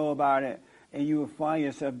emotional about it, and you will find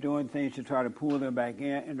yourself doing things to try to pull them back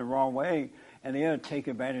in the wrong way, and they'll take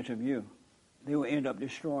advantage of you. They will end up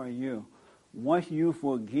destroying you. Once you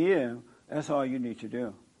forgive, that's all you need to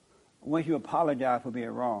do. Once you apologize for being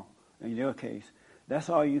wrong, in your case, that's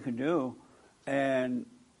all you can do. And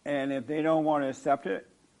if they don't want to accept it,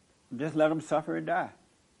 just let them suffer and die.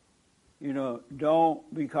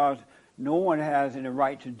 Don't, because no one has any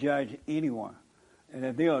right to judge anyone. And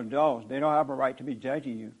if they're adults, they don't have a right to be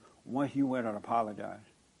judging you once you went and apologized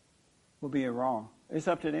for being wrong. It's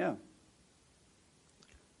up to them.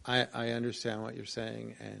 I understand what you're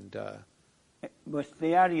saying, and but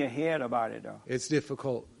stay out of your head about it, though. it's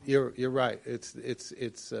difficult. You're right. It's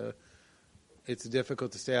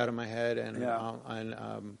difficult to stay out of my head, and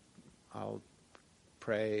I'll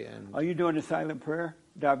pray. And are you doing the silent prayer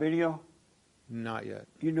video? Not yet.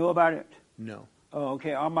 You know about it? No. Oh,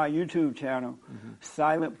 okay. On my YouTube channel,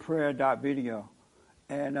 silentprayer.video,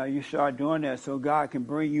 and you start doing that so God can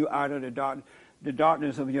bring you out of the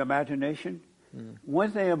darkness of your imagination.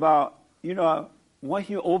 One thing about, once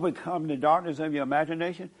you overcome the darkness of your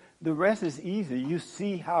imagination, the rest is easy. You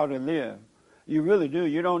see how to live. You really do.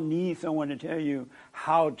 You don't need someone to tell you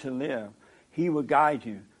how to live. He will guide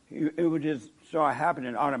you. It will just start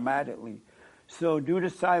happening automatically. So do the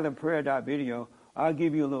silent prayer.video. I'll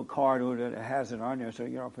give you a little card over there that has it on there so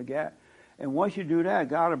you don't forget. And once you do that,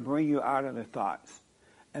 God will bring you out of the thoughts.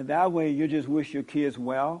 And that way you just wish your kids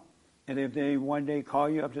well. And if they one day call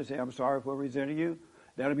you up to say, I'm sorry for resenting you,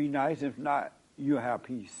 that'll be nice. If not, you'll have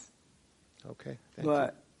peace. Okay.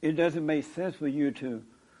 But it doesn't make sense for you to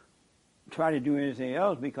try to do anything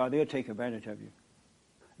else, because they'll take advantage of you.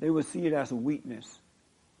 They will see it as a weakness.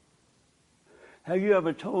 Have you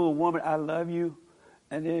ever told a woman, I love you,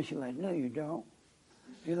 and then she's like, no, you don't?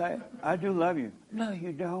 You're like, I do love you. No,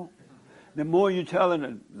 you don't. The more you tell her,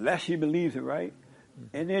 the less she believes it, right?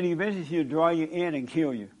 And then eventually she'll draw you in and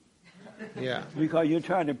kill you. Yeah. Because you're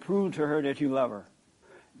trying to prove to her that you love her.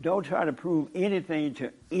 Don't try to prove anything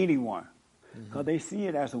to anyone, because they see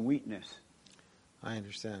it as a weakness. I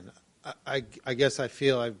understand. I guess I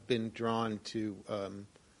feel I've been drawn to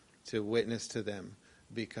witness to them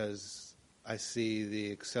because I see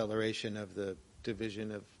the acceleration of the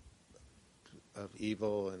division of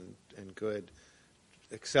evil and good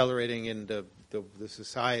accelerating in the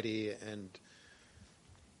society, and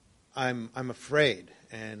I'm afraid,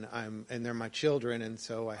 and they're my children, and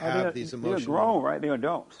so I have these emotions. They're grown, right? They're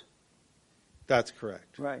adults. That's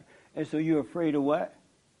correct. Right. And so you're afraid of what?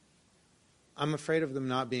 I'm afraid of them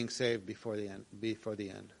not being saved before the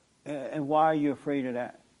end. And why are you afraid of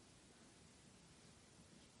that?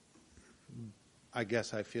 I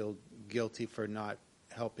guess I feel guilty for not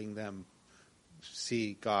helping them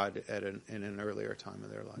see God in an earlier time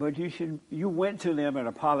of their life. But you went to them and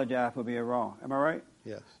apologized for being wrong. Am I right?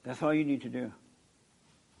 Yes. That's all you need to do.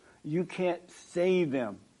 You can't save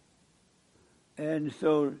them. And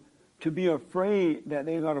so to be afraid that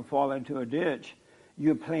they're going to fall into a ditch,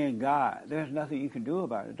 you're playing God. There's nothing you can do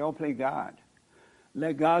about it. Don't play God.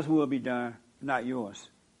 Let God's will be done, not yours.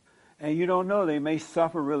 And you don't know, they may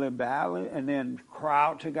suffer really badly and then cry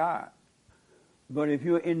out to God. But if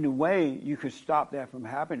you're in the way, you could stop that from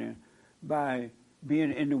happening by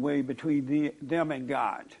being in the way between them and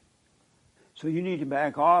God. So you need to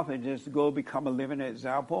back off and just go become a living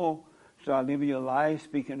example. Start living your life,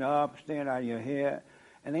 speaking up, staying out of your head.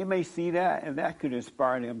 And they may see that, and that could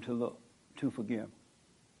inspire them to forgive.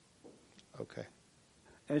 Okay.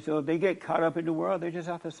 And so if they get caught up in the world, they just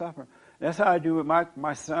have to suffer. That's how I do with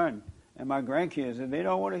my son and my grandkids. And they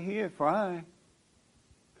don't want to hear it, fine.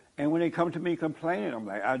 And when they come to me complaining, I'm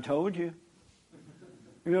like, I told you.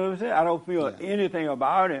 You know what I'm saying? I don't feel anything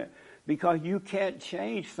about it, because you can't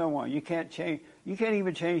change someone. You can't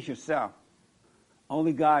even change yourself.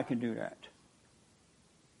 Only God can do that.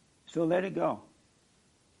 So let it go.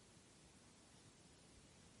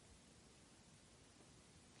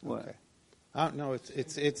 What? Okay. No,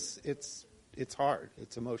 it's hard.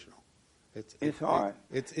 It's emotional. It's hard.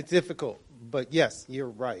 It's difficult. But yes, you're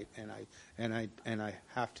right, and I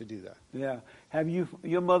have to do that. Yeah. Have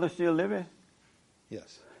your mother still living?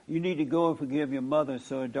 Yes. You need to go and forgive your mother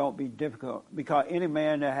so it don't be difficult. Because any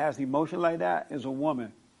man that has emotion like that is a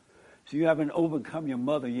woman. So you haven't overcome your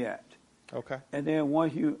mother yet. Okay. And then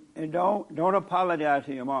once and don't apologize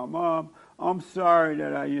to your mom. Mom, I'm sorry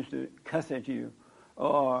that I used to cuss at you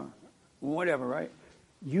or whatever, right?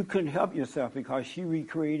 You couldn't help yourself because she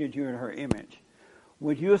recreated you in her image.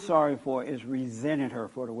 What you're sorry for is resenting her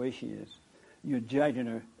for the way she is. You're judging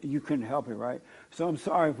her. You couldn't help it, right? So I'm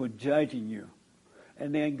sorry for judging you.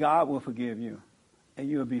 And then God will forgive you, and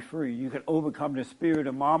you'll be free. You can overcome the spirit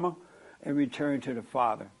of mama and return to the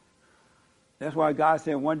Father. That's why God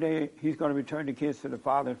said one day he's going to return the kids to the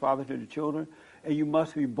Father and Father to the children, and you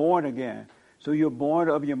must be born again. So you're born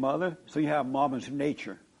of your mother, so you have mama's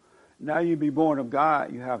nature. Now you be born of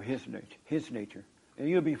God, you have his nature, and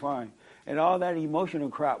you'll be fine. And all that emotional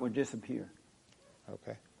crap will disappear.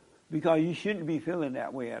 Okay. Because you shouldn't be feeling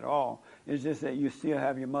that way at all. It's just that you still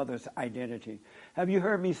have your mother's identity. Have you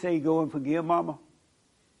heard me say go and forgive mama?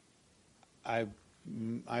 I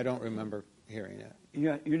don't remember hearing that.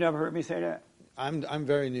 You never heard me say that? I'm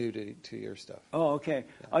very new to your stuff. Oh, okay.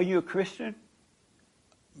 Yeah. Are you a Christian?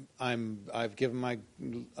 I've given my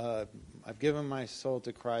soul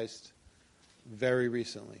to Christ very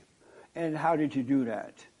recently. And how did you do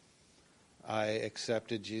that? I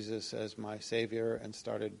accepted Jesus as my Savior and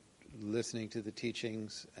started listening to the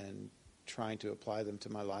teachings and trying to apply them to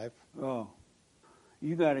my life. Oh,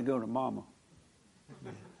 you got to go to mama.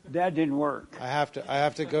 That didn't work. I have to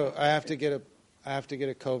get a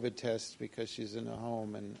COVID test because she's in a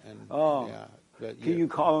home and oh. Yeah. But Can you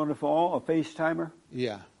call on the phone or FaceTimer?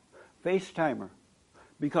 Yeah. FaceTimer.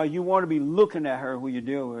 Because you want to be looking at her when you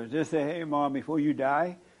deal with her. Just say, hey, Mom, before you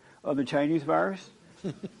die of the Chinese virus,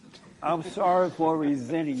 I'm sorry for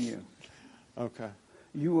resenting you. Okay.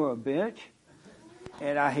 You were a bitch,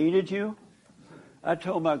 and I hated you. I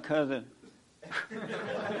told my cousin.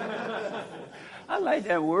 I like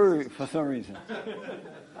that word for some reason.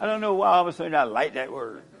 I don't know why all of a sudden I like that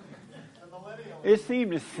word. It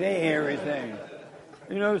seemed to say everything.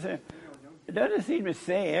 You know what I'm saying? It doesn't seem to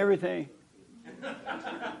say everything.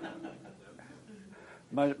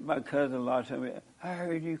 My cousin-in-law told me,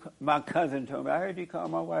 my cousin told me, I heard you call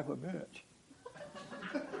my wife a bitch.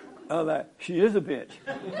 I was like, she is a bitch.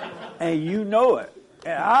 And you know it.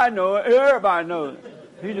 And I know it. Everybody knows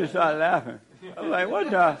it. He just started laughing. I was like, what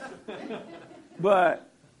the? But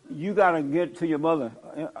you got to get to your mother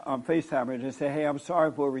on FaceTime and just say, hey, I'm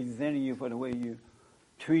sorry for resenting you for the way you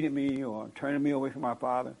treated me or turning me away from my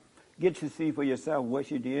father. Get to see for yourself what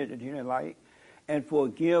she did that you didn't like and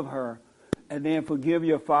forgive her. And then forgive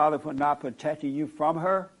your father for not protecting you from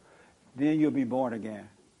her. Then you'll be born again.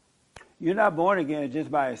 You're not born again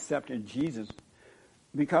just by accepting Jesus.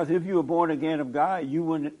 Because if you were born again of God, you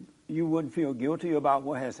wouldn't feel guilty about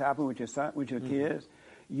what has happened with your son, with your kids.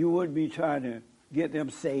 You wouldn't be trying to get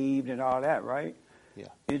them saved and all that, right? Yeah.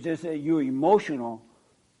 It's just that you're emotional,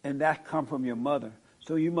 and that comes from your mother.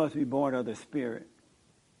 So you must be born of the Spirit.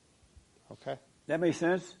 Okay. That makes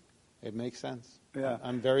sense? It makes sense. Yeah.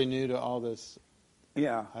 I'm very new to all this.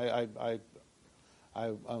 Yeah. I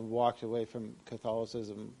walked away from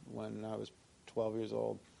Catholicism when I was 12 years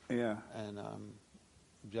old. Yeah. And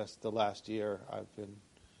just the last year, I've been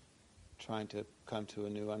trying to come to a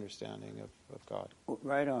new understanding of God.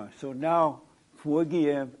 Right on. So now,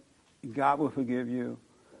 forgive. God will forgive you.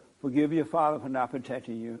 Forgive your father for not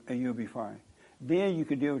protecting you, and you'll be fine. Then you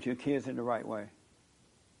can deal with your kids in the right way.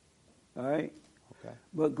 All right? Okay.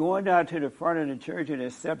 But going down to the front of the church and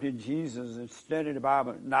accepting Jesus and studying the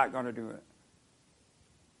Bible, not going to do it.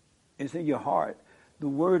 It's in your heart. The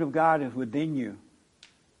Word of God is within you.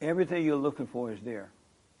 Everything you're looking for is there.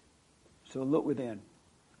 So look within.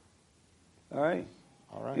 All right?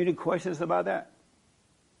 All right. Any questions about that?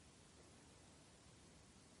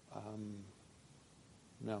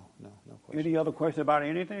 No questions. Any other questions about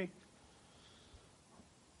anything?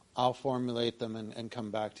 I'll formulate them and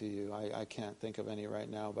come back to you. I can't think of any right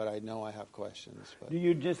now, but I know I have questions. But Do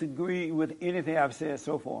you disagree with anything I've said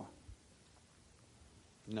so far?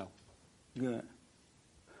 No. Good.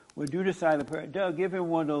 Well, do the silent prayer. Doug, give him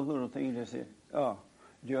one of those little things that said, oh,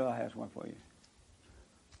 Joel has one for you.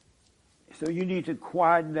 So you need to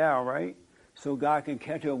quieten down, right? So God can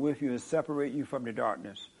catch up with you and separate you from the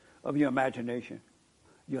darkness of your imagination,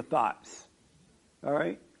 your thoughts. All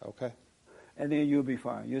right? Okay. And then you'll be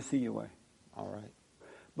fine. You'll see your way. All right.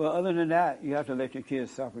 But other than that, you have to let your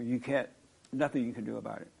kids suffer. You can't, nothing you can do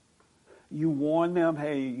about it. You warn them,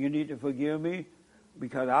 hey, you need to forgive me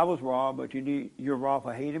because I was wrong, but you're wrong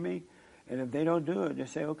for hating me. And if they don't do it,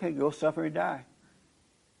 just say, okay, go suffer and die.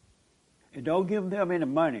 And don't give them any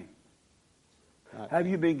money. Have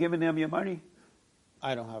you been giving them your money?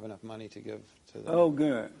 I don't have enough money to give to them. Oh,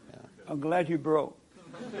 good. I'm glad you broke.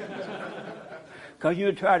 Because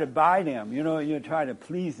you try to buy them, you try to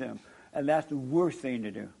please them, and that's the worst thing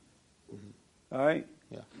to do. Mm-hmm. All right?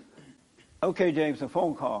 Yeah. Okay, James, a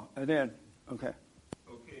phone call, and then, okay.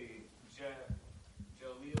 Okay,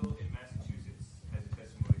 Jaleel in Massachusetts has a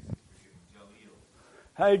testimony to forgive. Jaleel.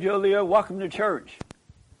 Hey, Jaleel, welcome to church.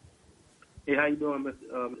 Hey, how you doing,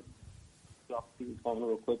 Mr. Calling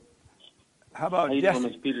real quick. How about how you Jesse?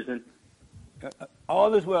 doing, Mr. Peterson?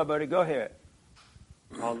 All is well, buddy. Go ahead.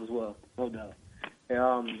 All is well, no doubt. Hey,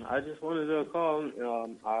 I just wanted to call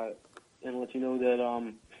and let you know that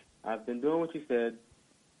I've been doing what you said,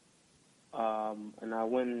 and I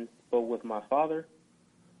went and spoke with my father.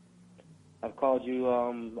 I've called you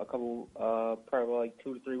a couple, probably like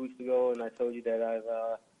 2 to 3 weeks ago, and I told you that I've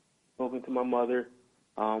spoken to my mother.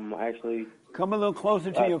 Actually, come a little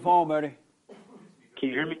closer to your phone, buddy. Can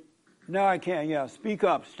you hear me? No, I can't. Yeah, speak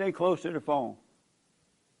up. Stay close to the phone.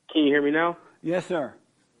 Can you hear me now? Yes, sir.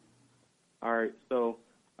 All right. So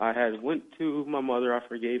I had went to my mother. I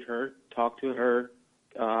forgave her. Talked to her.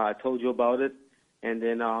 I told you about it. And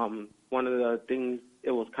then one of the things,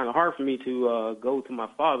 it was kind of hard for me to go to my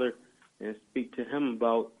father and speak to him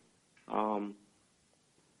about. Well,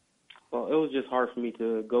 it was just hard for me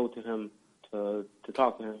to go to him to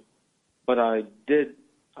talk to him. But I did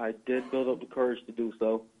build up the courage to do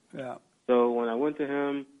so. Yeah. So when I went to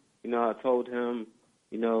him, I told him,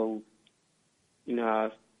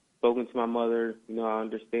 I've spoken to my mother. I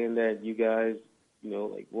understand that you guys,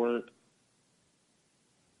 you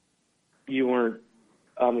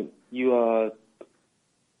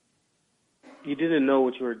didn't know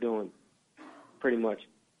what you were doing, pretty much,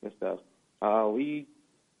 and stuff. We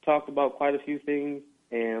talked about quite a few things,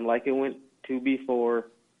 and like it went to before,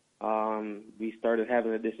 we started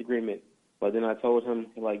having a disagreement. But then I told him,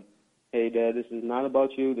 like, hey, Dad, this is not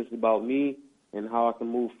about you. This is about me and how I can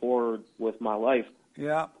move forward with my life.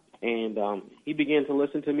 Yeah. And he began to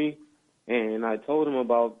listen to me, and I told him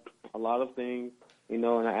about a lot of things, and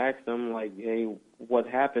I asked him, like, hey, what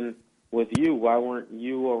happened with you? Why weren't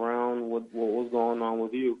you around? What was going on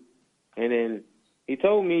with you? And then he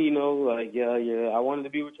told me, like, yeah, I wanted to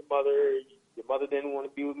be with your mother. Your mother didn't want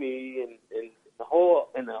to be with me, and a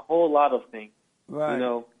whole lot of things. Right.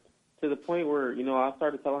 To the point where, I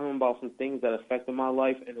started telling him about some things that affected my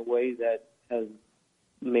life in a way that has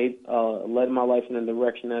led my life in the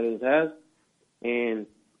direction that it has, and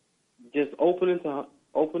just opening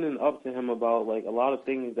up to him about, like, a lot of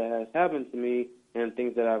things that has happened to me and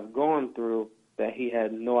things that I've gone through that he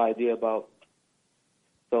had no idea about.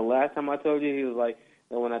 So last time I told you, he was like,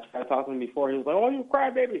 and when I tried to talk to him before, he was like, oh, you cry,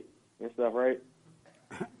 baby, and stuff, right?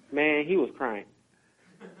 Man, he was crying.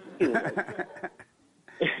 He was like,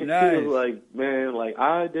 nice. He was like, man, like,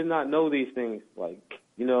 I did not know these things. Like,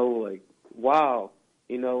 like, wow,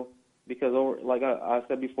 because, like I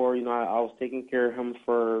said before, I was taking care of him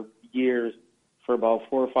for years, for about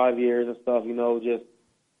 4 or 5 years and stuff, just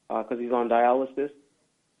because he's on dialysis.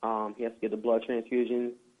 He has to get the blood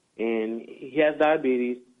transfusion, and he has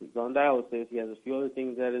diabetes. He's on dialysis. He has a few other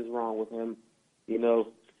things that is wrong with him,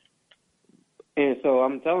 And so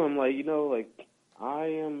I'm telling him, like, like, I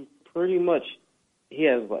am pretty much, he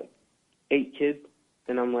has, like, 8 kids,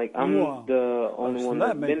 and I'm like, I'm the only one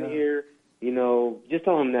that's been here, just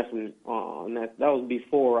tell him that was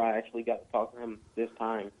before I actually got to talk to him this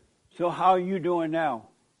time. So how are you doing now?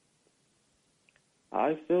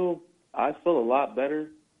 I feel a lot better,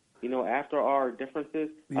 after our differences.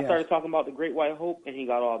 Yes. I started talking about the Great White Hope, and he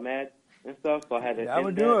got all mad and stuff, so I had to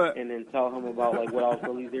end do that it. and then tell him about, like, what I was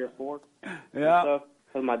really there for. Yeah.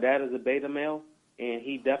 Because my dad is a beta male, and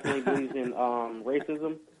he definitely believes in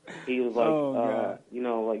racism. He was like,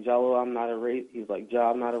 like, Jalo, I'm not a he's like, Ja,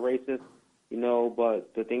 I'm not a racist,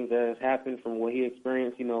 but the things that has happened from what he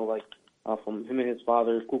experienced, like, from him and his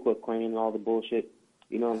father, Ku Klux Klan and all the bullshit,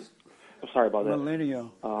 I'm sorry about that.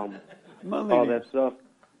 Millennial. All that stuff,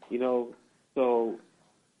 so,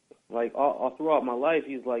 like, all throughout my life,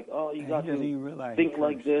 he's like, oh, you got to think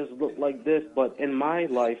like this, look like this, but in my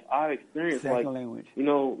life, I experienced, Second like, language.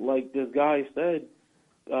 Like this guy said,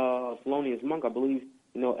 Thelonious Monk, I believe,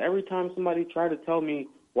 every time somebody tried to tell me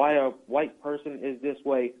why a white person is this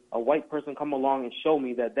way, a white person come along and show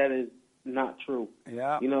me that is not true.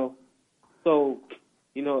 Yeah. So,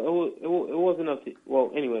 it wasn't up to,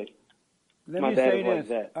 well, anyway. Let my me dad say was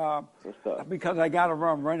this, like that and stuff. because I got to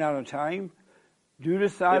run out of time. Do the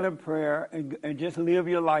silent prayer and just live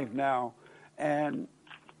your life now. And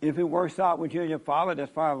if it works out with you and your father,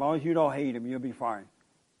 that's fine. As long as you don't hate him, you'll be fine.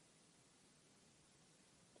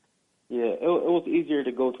 Yeah, it was easier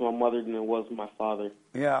to go to my mother than it was my father.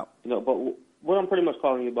 Yeah. But what I'm pretty much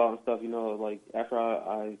calling you about and stuff, you know, like after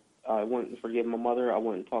I went and forgave my mother, I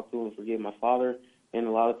went and talked to him and forgave my father, and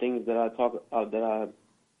a lot of things that I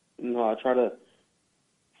try to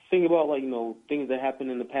think about, like, you know, things that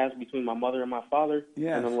happened in the past between my mother and my father.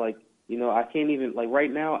 Yes. And I'm like, you know, I can't even, like,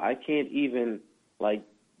 right now, I can't even, like,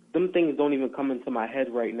 them things don't even come into my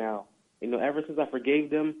head right now. You know, ever since I forgave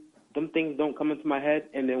them things don't come into my head.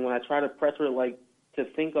 And then when I try to pressure, like, to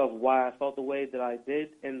think of why I felt the way that I did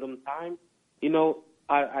in them times, you know,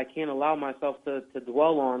 I can't allow myself to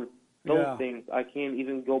dwell on those things. I can't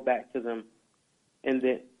even go back to them.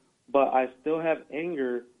 But I still have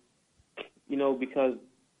anger, you know, because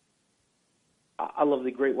I love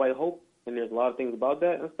the Great White Hope, and there's a lot of things about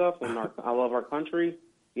that and stuff, and I love our country.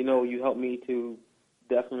 You know, you helped me to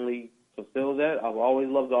definitely fulfill that. I've always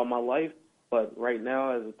loved it all my life, but right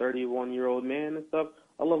now, as a 31-year-old man and stuff,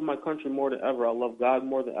 I love my country more than ever. I love God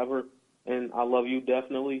more than ever, and I love you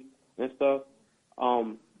definitely and stuff.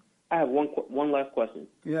 I have one last question.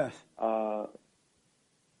 Yes.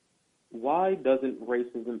 Why doesn't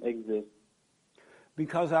racism exist?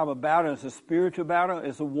 Because our battle is a spiritual battle.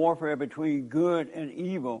 It's a warfare between good and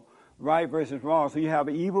evil, right versus wrong. So you have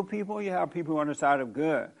evil people, you have people on the side of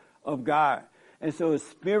good, of God. And so it's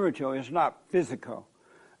spiritual, it's not physical.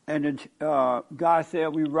 And God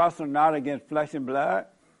said we wrestle not against flesh and blood,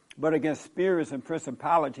 but against spirits and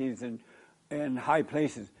principalities and high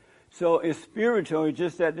places. So it's spiritual, it's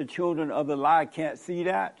just that the children of the light can't see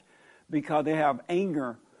that because they have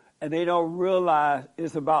anger and they don't realize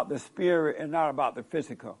it's about the spirit and not about the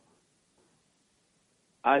physical.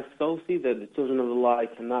 I so see that the children of the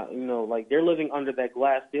light cannot, you know, like they're living under that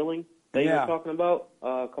glass ceiling that you were talking about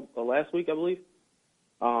last week, I believe.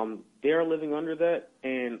 They're living under that,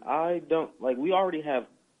 and I don't, like, we already have,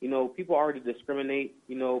 you know, people already discriminate,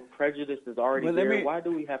 you know, prejudice is already there. Why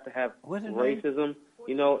do we have to have racism,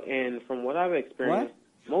 you know, and from what I've experienced,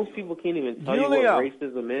 most people can't even tell you what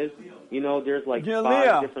racism is. You know, there's like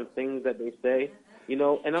 5 different things that they say, you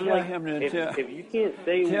know, and I'm like, if you can't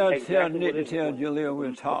say exactly what it is, tell Julia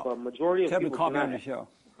we'll talk. A majority of people call me cannot. on the show.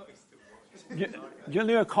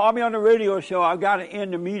 Julia, call me on the radio show. I've got to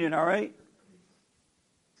end the meeting, all right?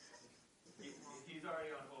 He's already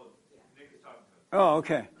on hold. Nick is talking to him. Oh,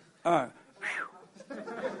 okay. All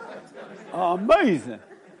right. Amazing.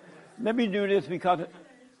 Let me do this because...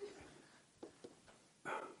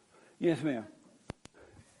 Yes, ma'am.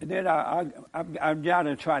 And then I'm down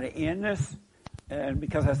to try to end this, and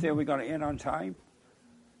because I said we're going to end on time,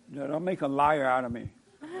 don't make a liar out of me.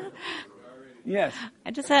 Yes.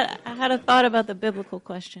 I had a thought about the biblical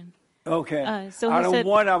question. Okay. So out of said,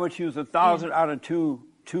 1, I would choose 1,000. Out of 2.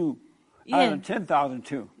 Out of 10,000,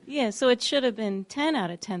 2. Yeah. So it should have been 10 out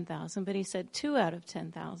of 10,000, but he said 2 out of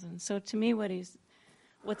 10,000. So to me, what's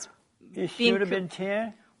it should have been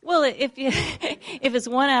 10. Well, if it's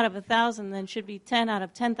 1 out of 1,000, then it should be 10 out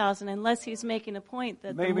of 10,000, unless he's making a point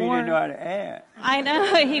that maybe the more... he didn't know how to add. I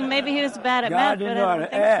know maybe he was bad at God math, didn't but know I how don't to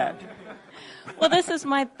think add. so. Well, this is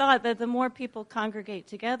my thought, that the more people congregate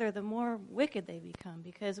together, the more wicked they become,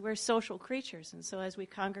 because we're social creatures, and so as we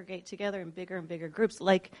congregate together in bigger and bigger groups,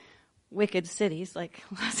 like wicked cities like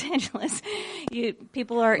Los Angeles,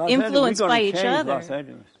 people are influenced by each other. Los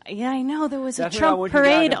Angeles. Yeah, I know. There was That's a Trump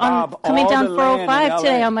parade coming down 405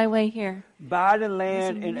 today on my way here. Buy the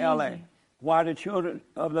land in L.A. While the children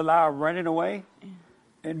of the lie are running away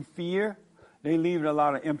in fear, they leave a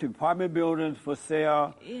lot of empty apartment buildings for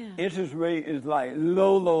sale. Yeah. Interest rate is like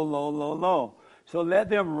low. So let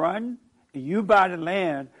them run. You buy the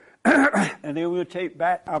land, and they will take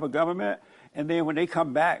back our government. And then when they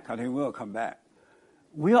come back, because they will come back,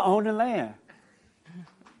 we'll own the land.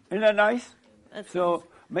 Isn't that nice? So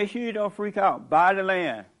make sure you don't freak out. Buy the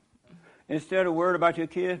land. Instead of worried about your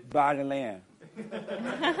kids, buy the land.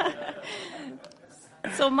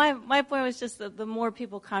 So my point was just that the more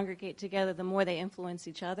people congregate together, the more they influence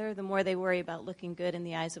each other, the more they worry about looking good in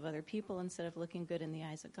the eyes of other people instead of looking good in the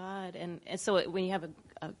eyes of God. And so when you have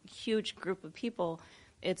a huge group of people,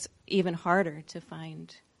 it's even harder to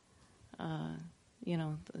find...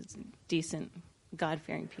 decent,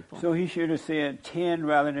 God-fearing people. So he should have said 10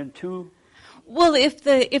 rather than 2? Well, if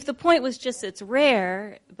the point was just it's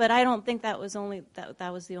rare, but I don't think that was the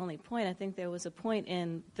only point. I think there was a point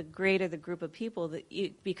in the greater the group of people that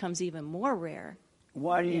it becomes even more rare.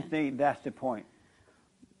 Why do you think that's the point?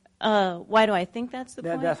 Why do I think that's the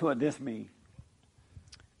point? That's what this means.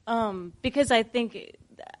 Because I think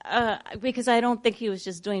because I don't think he was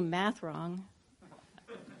just doing math wrong.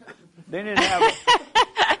 They didn't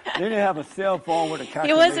have a cell phone with a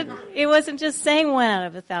calculator. He wasn't just saying 1 out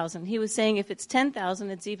of 1,000. He was saying if it's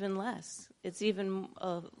 10,000, it's even less. it's even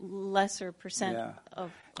a lesser percent Yeah.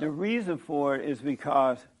 of. The reason for it is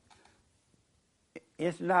because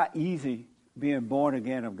it's not easy being born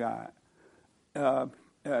again of God.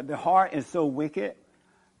 The heart is so wicked,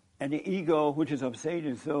 and the ego, which is of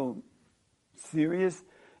Satan, is so serious.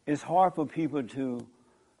 It's hard for people to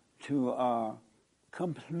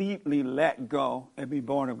completely let go and be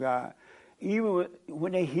born of God. Even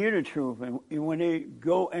when they hear the truth and when they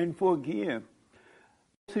go and forgive,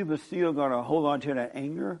 people are still going to hold on to that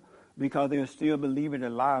anger because they're still believing the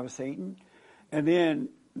lie of Satan. And then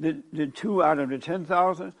the 2 out of the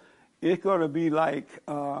 10,000, it's going to be like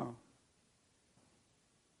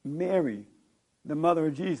Mary, the mother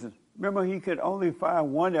of Jesus. Remember, he could only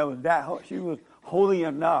find one that was she was holy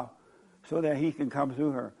enough so that he can come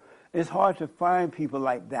through her. It's hard to find people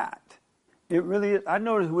like that. It really is. I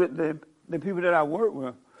notice with the people that I work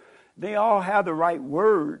with, they all have the right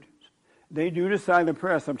words. They do the silent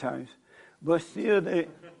prayer sometimes, but still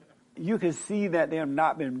you can see that they have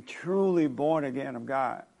not been truly born again of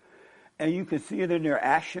God. And you can see it in their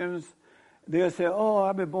actions. They'll say, oh,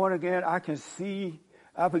 I've been born again. I can see,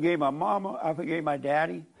 I forgave my mama, I forgave my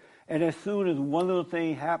daddy. And as soon as one little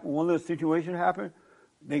thing happened, one little situation happened,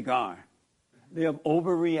 they're gone. They have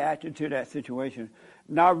overreacted to that situation,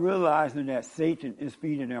 not realizing that Satan is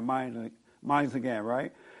feeding their minds again,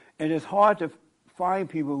 right? And it's hard to find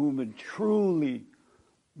people who've been truly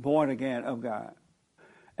born again of God.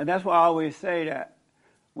 And that's why I always say that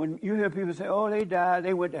when you hear people say, oh, they died,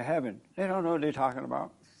 they went to heaven, they don't know what they're talking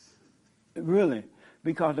about. Really,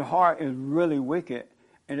 because the heart is really wicked,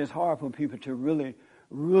 and it's hard for people to really,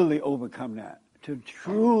 really overcome that, to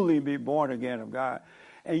truly be born again of God.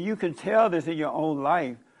 And you can tell this in your own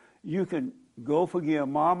life. You can go forgive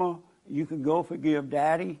mama, you can go forgive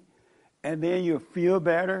daddy, and then you'll feel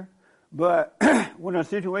better. But when a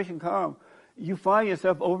situation comes, you find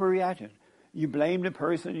yourself overreacting. You blame the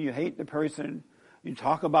person, you hate the person, you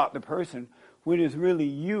talk about the person, when it's really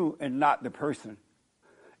you and not the person.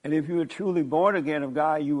 And if you were truly born again of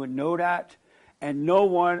God, you would know that, and no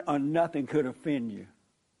one or nothing could offend you.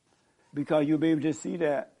 Because you'll be able to see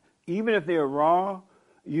that even if they're wrong,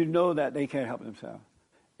 you know that they can't help themselves.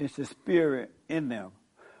 It's the spirit in them.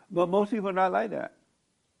 But most people are not like that.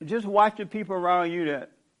 Just watch the people around you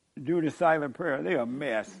that do the silent prayer. They're a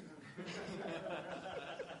mess.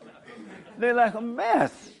 They're like a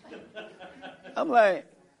mess. I'm like,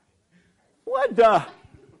 what the?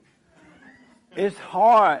 It's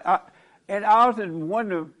hard. And I often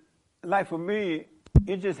wonder, like for me,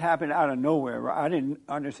 it just happened out of nowhere. Right?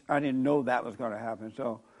 I didn't know that was going to happen.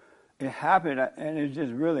 So it happened, and it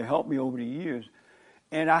just really helped me over the years.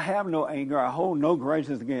 And I have no anger. I hold no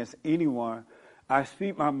grudges against anyone. I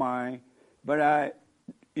speak my mind, but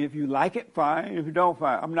if you like it, fine. If you don't,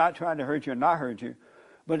 fine. I'm not trying to hurt you or not hurt you.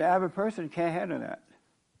 But the average person can't handle that.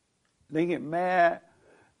 They get mad.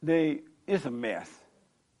 It's a mess.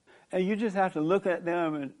 And you just have to look at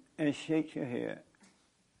them and shake your head.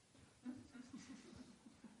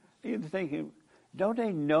 You're thinking, don't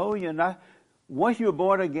they know you're not? Once you're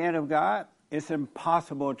born again of God, it's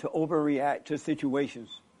impossible to overreact to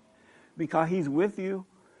situations because He's with you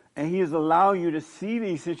and He is allowing you to see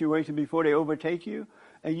these situations before they overtake you,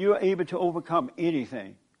 and you're able to overcome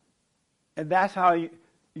anything. And that's how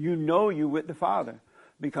you know you're with the Father,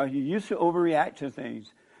 because you used to overreact to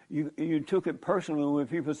things. You took it personally when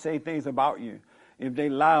people say things about you, if they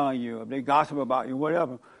lie on you, if they gossip about you,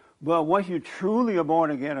 whatever. But once you truly are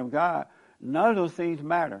born again of God, none of those things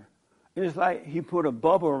matter. It's like He put a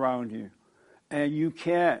bubble around you, and you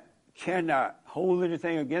cannot hold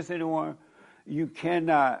anything against anyone. You can't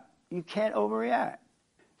overreact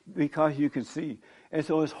because you can see. And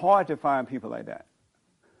so it's hard to find people like that.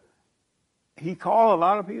 He called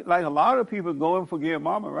a lot of people go and forgive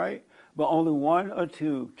mama, right? But only 1 or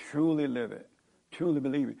 2 truly live it, truly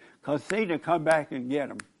believe it. Because Satan come back and get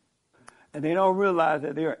them. And they don't realize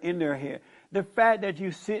that they're in their head. The fact that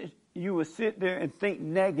you would sit there and think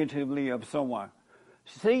negatively of someone,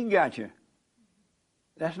 Satan got you.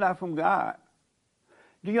 That's not from God.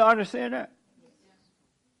 Do you understand that?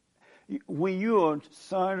 When you're a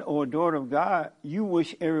son or a daughter of God, you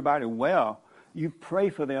wish everybody well. You pray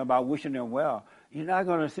for them by wishing them well. You're not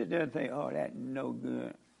going to sit there and think, oh, that's no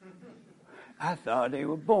good. I thought they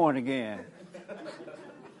were born again.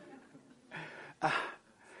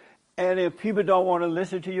 And if people don't want to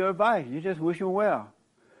listen to your advice, you just wish them well.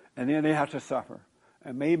 And then they have to suffer.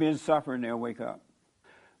 And maybe in suffering they'll wake up.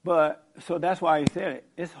 But, so that's why he said it.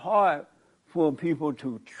 It's hard for people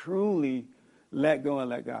to truly let go and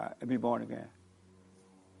let God and be born again.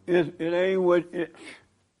 It ain't what it...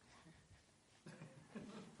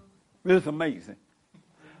 It's amazing.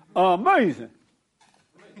 Amazing.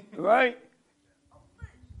 Right?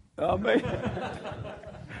 Amazing.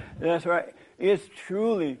 That's right. It's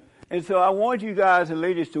truly. And so I want you guys and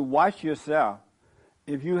ladies to watch yourself.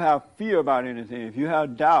 If you have fear about anything, if you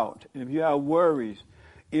have doubt, if you have worries,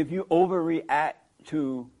 if you overreact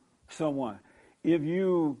to someone, if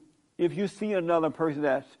you see another person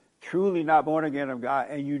that's truly not born again of God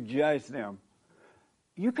and you judge them,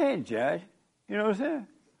 you can't judge. You know what I'm saying?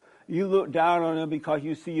 You look down on them because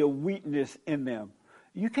you see a weakness in them.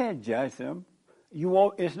 You can't judge them. You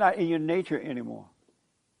won't. It's not in your nature anymore.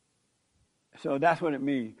 So that's what it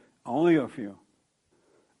means. Only a few.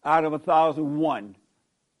 Out of 1,000, one.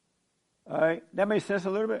 All right? That makes sense a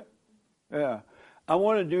little bit? Yeah. I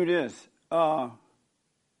want to do this. What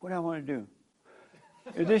do I want to do?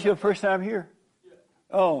 Is this your first time here? Yeah.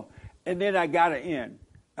 Oh, and then I got to end.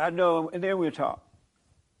 I know, and then we'll talk.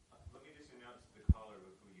 Let me just announce the caller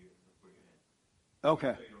before you end.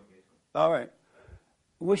 Okay. All right.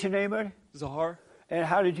 What's your name, buddy? Zahar. And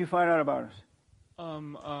how did you find out about us?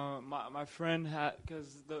 My friend had,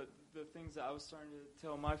 because the things that I was starting to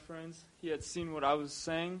tell my friends, he had seen what I was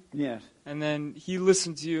saying. Yes. And then he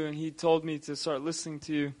listened to you, and he told me to start listening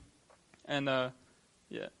to you. And,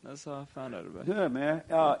 yeah, that's how I found out about it. Good, man.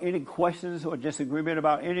 Any questions or disagreement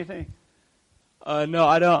about anything? No,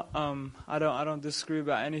 I don't disagree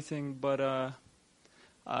about anything, but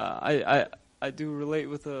I do relate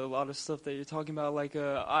with a lot of stuff that you're talking about. Like,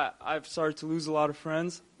 I've started to lose a lot of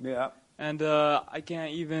friends. Yeah. And I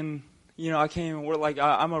can't even work. Like,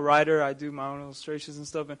 I'm a writer. I do my own illustrations and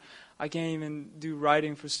stuff, and I can't even do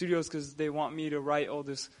writing for studios because they want me to write all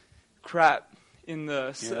this crap in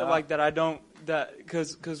the like that I don't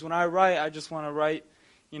because when I write, I just want to write,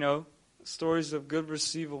 stories of good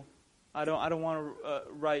versus evil. I don't want to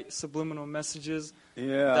write subliminal messages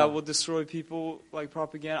that will destroy people, like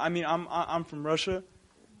propaganda. I mean, I'm from Russia,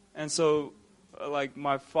 and so like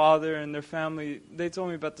my father and their family, they told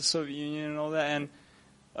me about the Soviet Union and all that, and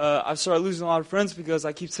I've started losing a lot of friends because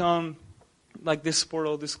I keep telling them, like, they support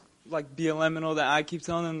all this, like BLM and all that. I keep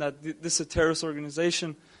telling them that this is a terrorist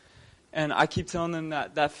organization, and I keep telling them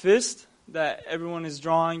that fist that everyone is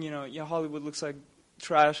drawing, Hollywood looks like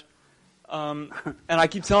trash. And I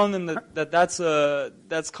keep telling them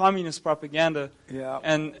that's communist propaganda. Yeah.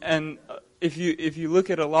 And if you look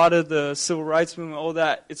at a lot of the civil rights movement, all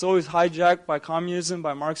that, it's always hijacked by communism,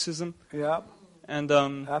 by Marxism. Yeah. And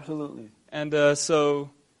absolutely. And so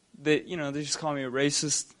they just call me a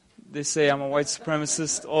racist. They say I'm a white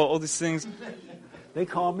supremacist. All these things. They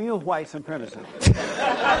call me a white supremacist.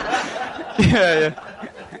 Yeah.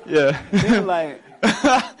 They're like,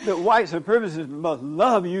 the white supremacists must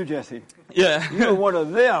love you, Jesse. Yeah. You're one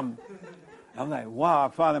of them. I'm like, wow, I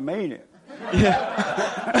finally made it.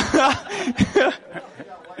 Yeah.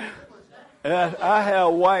 I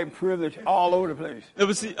have white privilege all over the place. No,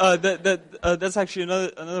 but see, that's actually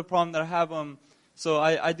another problem that I have. So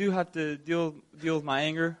I do have to deal with my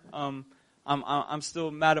anger. I'm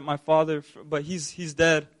still mad at my father, but he's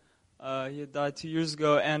dead. He had died 2 years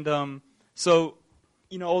ago, and so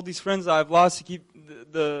all these friends that I've lost.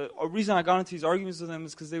 The reason I got into these arguments with them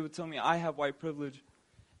is because they would tell me I have white privilege,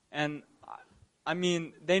 and I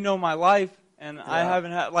mean they know my life, and I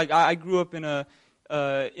haven't had I grew up in a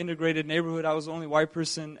integrated neighborhood. I was the only white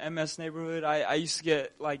person, MS neighborhood. I used to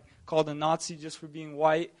get called a Nazi just for being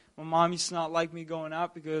white. My mom used to not like me going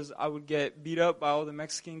out because I would get beat up by all the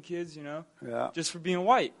Mexican kids, just for being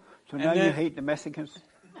white. So now you hate the Mexicans?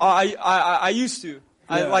 I used to.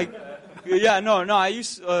 Yeah. I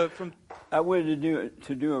used from. I went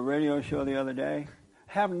to do a radio show the other day.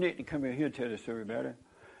 Have Nick to come in here and tell the story better.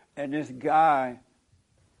 And this guy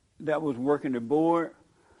that was working the board,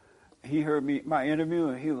 he heard my interview,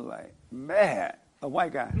 and he was like, mad. A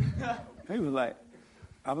white guy. He was like,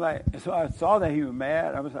 I'm like, and so I saw that he was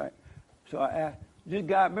mad. I was like, so I asked, this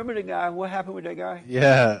guy, remember the guy? What happened with that guy?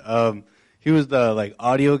 Yeah, he was the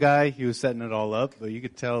audio guy. He was setting it all up, but you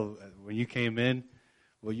could tell when you came in.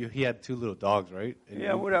 Well, he had two little dogs, right?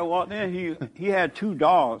 And when I walked in, he had two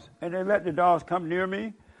dogs, and they let the dogs come near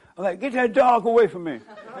me. I'm like, get that dog away from me.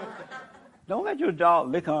 Don't let your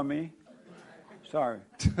dog lick on me. Sorry.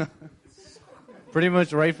 Pretty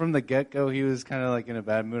much right from the get-go, he was kind of in a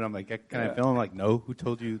bad mood. I'm like, can I film him? Like, no, who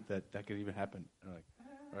told you that could even happen? I'm like,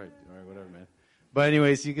 all right, whatever, man. But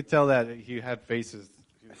anyways, you could tell that he had faces.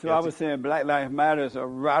 So I was saying Black Lives Matter is a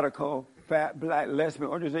radical, fat, black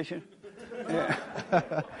lesbian organization. Yeah.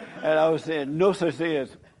 And I was saying no such thing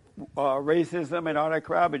as racism and all that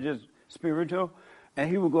crap, but just spiritual. And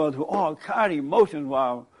he would go through all kind of emotions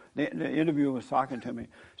while the interviewer was talking to me.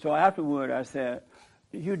 So afterward, I said,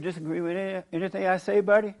 "You disagree with anything I say,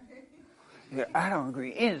 buddy?" Yeah, I don't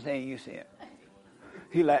agree anything you said.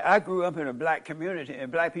 He like, I grew up in a black community,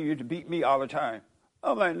 and black people used to beat me all the time.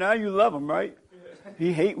 I'm like, now you love him, right?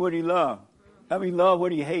 He hate what he love. I mean, love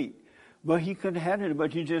what he hate. But he couldn't handle it,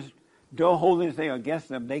 but you just don't hold anything against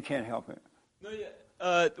them. They can't help it. No, yeah.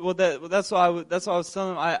 That's why I was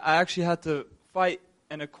telling him. I actually had to fight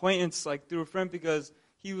an acquaintance like through a friend because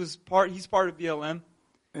he's part of BLM,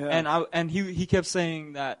 Yeah. and he kept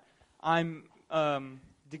saying that I'm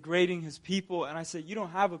degrading his people, and I said, you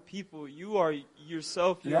don't have a people. You are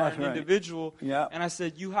yourself. You are an individual. Yeah. And I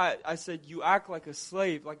said, you act like a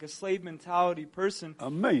slave mentality person.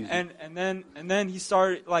 Amazing. And then he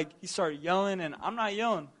started yelling, and I'm not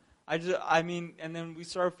yelling. And then we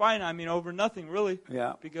started fighting. Over nothing really.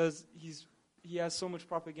 Yeah. Because he has so much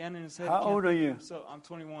propaganda in his head. How old are you? So I'm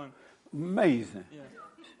 21. Amazing. Yeah.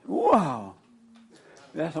 Wow.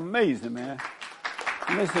 That's amazing, man.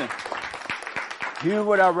 Listen, here's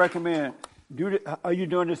what I recommend. Are you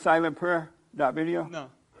doing the silent prayer, that video? No.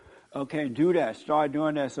 Okay, do that. Start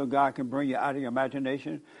doing that so God can bring you out of your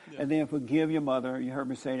imagination. Yeah. And then forgive your mother. You heard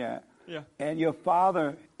me say that. Yeah. And your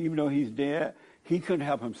father, even though he's dead, he couldn't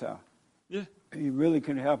help himself. Yeah. He really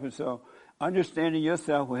couldn't help himself. Understanding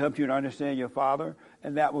yourself will help you to understand your father,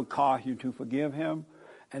 and that will cause you to forgive him.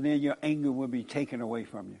 And then your anger will be taken away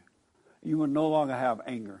from you. You will no longer have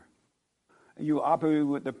anger. You will operate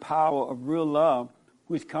with the power of real love,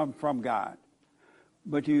 which comes from God.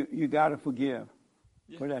 But you got to forgive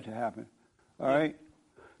for that to happen. All right?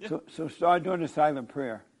 Yeah. So start doing the silent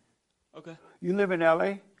prayer. Okay. You live in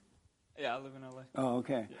L.A.? Yeah, I live in LA. Oh,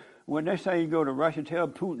 okay. Well, next time you go to Russia, tell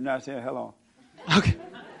Putin I said hello. Okay.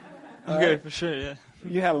 All Okay, right? for sure, yeah.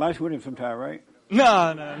 You had lunch with him sometime, right?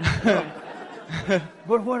 No.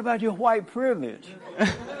 But what about your white privilege?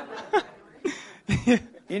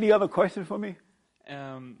 Any other questions for me?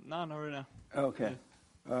 No, not right now. Okay.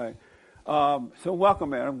 All right. So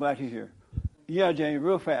welcome, man. I'm glad you're here. Yeah, James,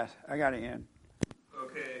 real fast. I got to end.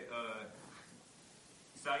 Okay,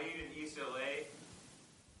 Saeed in East LA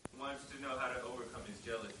wants to know how to overcome his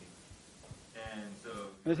jealousy. And so...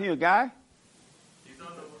 Is he a guy? He's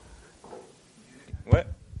on the... What?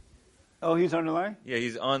 Oh, he's on the line? Yeah,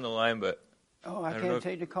 he's on the line, but... Oh, I don't can't know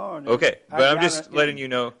take the call. Okay, but I'm just letting you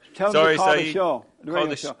know. Tell him Sorry, to call Saeed. the show. The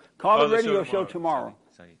radio show. Call the radio show tomorrow.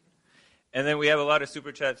 Saeed. And then we have a lot of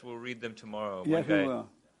super chats. We'll read them tomorrow. Yes, we will.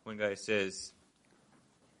 One guy says...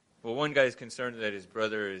 Well, one guy is concerned that his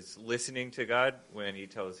brother is listening to God when he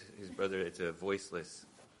tells his brother it's a voiceless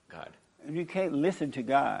God. And you can't listen to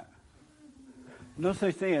God. No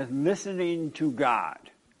such thing as listening to God.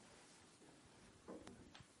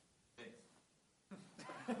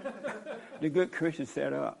 The good Christian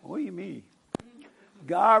said, what do you mean?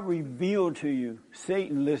 God revealed to you.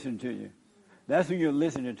 Satan listened to you. That's who you're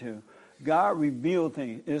listening to. God revealed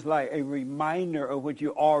things. It's like a reminder of what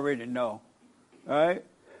you already know. All right?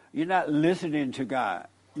 You're not listening to God.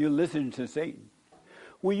 You're listening to Satan.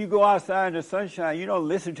 When you go outside in the sunshine, you don't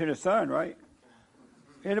listen to the sun, right?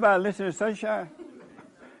 Anybody listen to sunshine?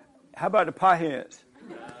 How about the potheads?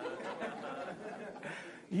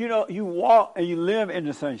 You walk and you live in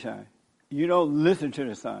the sunshine. You don't listen to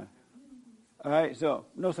the sun. All right? So,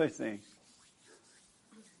 no such thing.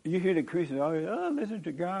 You hear the Christians always, listen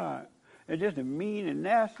to God. It's just mean and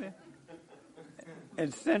nasty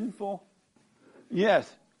and sinful.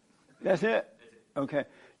 Yes. That's it? Okay.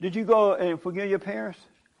 Did you go and forgive your parents?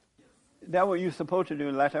 That's what you're supposed to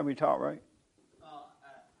do the last time we talked, right?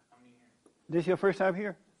 This your first time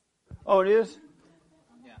here? Oh, it is?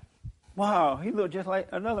 Yeah. Wow, he looked just like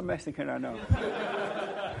another Mexican I know.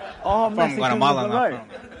 All From Mexicans Guatemala, look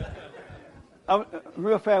alike.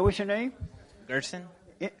 Real fast, what's your name? Gerson.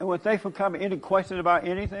 Well, thanks for coming. Any questions about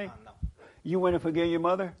anything? No. You went and forgave your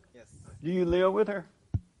mother? Yes. Do you live with her?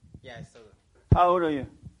 Yeah, I still do. How old are you?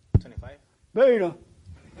 25. Beta.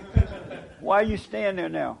 Why are you staying there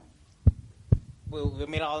now? We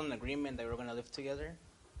made all an agreement that we were going to live together.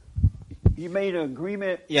 You made an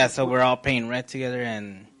agreement? Yeah, so we're all paying rent together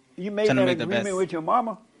and you made trying an to make the agreement best. with your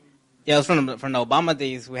mama? Yeah, it was from the Obama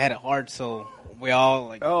days. We had it hard, so we all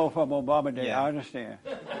like... Oh, from Obama days. Yeah. I understand.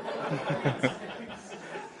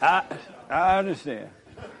 I understand.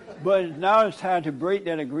 But now it's time to break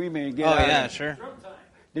that agreement and get out of yeah, it. sure.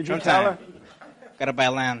 Did you Trump tell time. her? Got to buy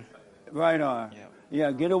land. Right on.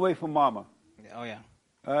 Yeah, get away from mama. Oh, yeah.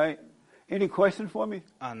 All right. Any questions for me?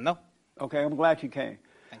 No. Okay, I'm glad you came.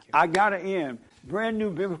 Thank you. I got to end. Brand new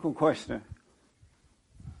biblical question.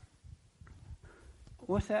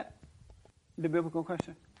 What's that? The biblical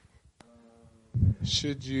question?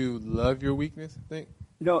 Should you love your weakness, I think?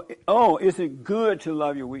 No. Is it good to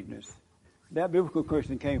love your weakness? That biblical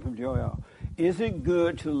question came from Joel. Is it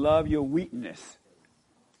good to love your weakness?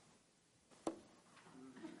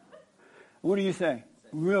 What do you say?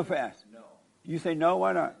 Real fast. No. You say no?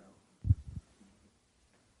 Why not?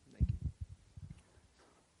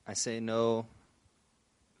 I say no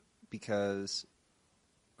because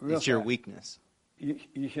Real it's your fast. weakness. You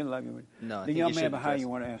shouldn't love your weakness. No, I the think young you man should behind address you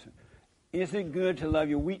it. want to answer. Is it good to love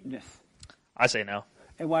your weakness? I say no.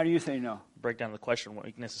 And why do you say no? Break down the question.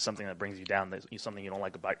 Weakness is something that brings you down. That's something you don't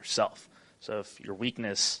like about yourself. So if your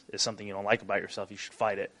weakness is something you don't like about yourself, you should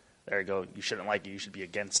fight it. There you go. You shouldn't like it. You should be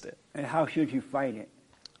against it. And how should you fight it?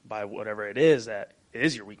 By whatever it is that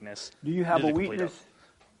is your weakness. Do you have It is a complete weakness?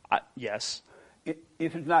 Yes.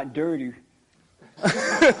 If it's not dirty. Is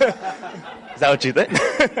that what you think?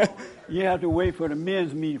 You have to wait for the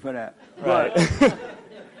men's meeting for that. Right. But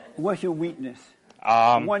what's your weakness?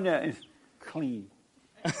 One that is clean.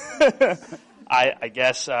 I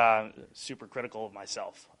guess super critical of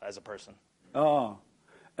myself as a person. Oh.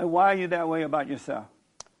 And why are you that way about yourself?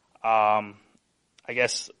 I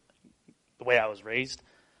guess the way I was raised,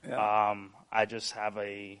 Yeah. I just have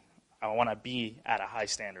I want to be at a high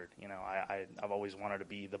standard. You know, I've always wanted to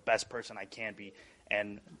be the best person I can be.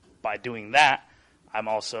 And by doing that, I'm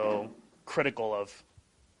also critical of,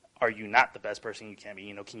 are you not the best person you can be?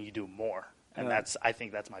 You know, can you do more? And I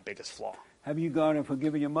think that's my biggest flaw. Have you gone and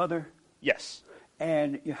forgiven your mother? Yes.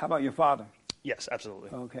 And how about your father? Yes, absolutely.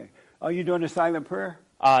 Okay. Are you doing the silent prayer?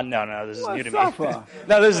 No, this is new to me. What's up,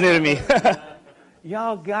 No, this is new to me.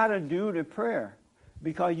 Y'all got to do the prayer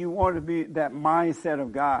because you want to be that mindset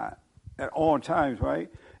of God at all times, right?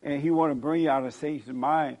 And he want to bring you out of Satan's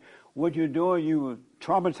mind. What you're doing, you were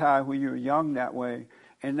traumatized when you were young that way,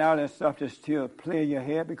 and now that stuff just still play in your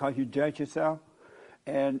head because you judge yourself.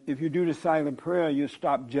 And if you do the silent prayer, you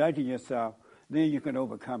stop judging yourself, then you can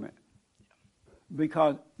overcome it.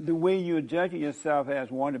 Because the way you're judging yourself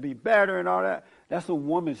as wanting to be better and all that, that's a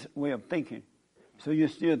woman's way of thinking. So you're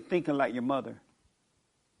still thinking like your mother.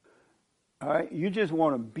 All right? You just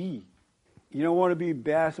want to be. You don't want to be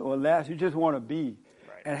best or less. You just want to be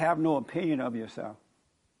and have no opinion of yourself.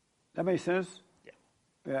 That makes sense?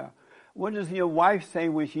 Yeah. What does your wife say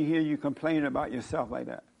when she hears you complaining about yourself like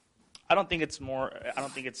that? I don't think it's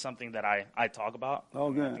something that I talk about.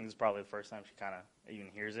 Oh, good. I think it's probably the first time she kind of even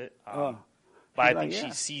hears it. Oh. But I She's think like, she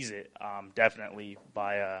yeah. sees it definitely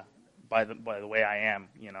by the way I am,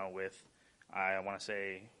 you know, with, I want to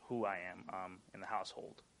say, who I am in the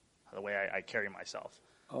household, the way I carry myself.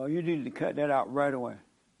 Oh, you need to cut that out right away.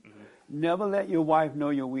 Mm-hmm. Never let your wife know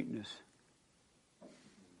your weakness.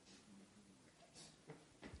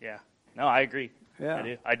 Yeah. No, I agree.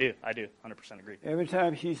 Yeah. I do. 100% agree. Every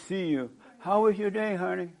time she see you, how was your day,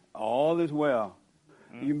 honey? All is well.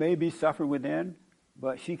 Mm-hmm. You may be suffering within,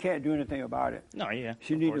 but she can't do anything about it. No, yeah.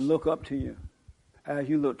 She needs to look up to you as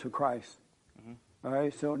you look to Christ. Mm-hmm. All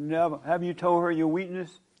right? So never. Have you told her your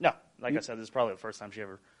weakness? No. Like I said, this is probably the first time she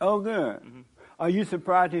ever. Oh, good. Mm-hmm. Are you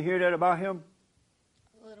surprised to hear that about him?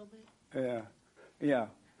 A little bit. Yeah. Yeah.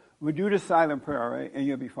 We do the silent prayer, all right? And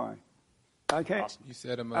you'll be fine. Okay? Awesome. You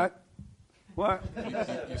set him up. What?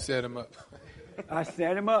 You set him up. I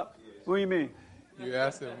set him up? What do you mean? You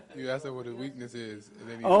asked him what his weakness is. And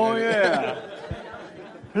then he said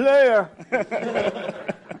Player.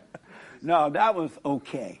 No, that was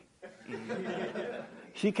okay.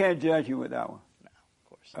 She can't judge you with that one. No, of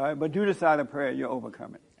course. All right, but do the silent prayer, you'll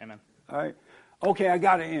overcome it. Amen. All right? Okay, I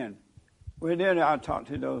got to end. Well, then I'll talk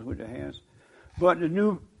to those with their hands. But the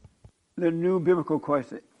new biblical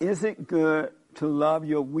question, is it good to love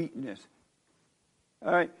your weakness?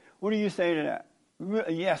 All right, what do you say to that?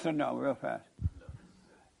 Yes or no, real fast. No.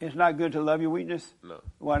 It's not good to love your weakness? No.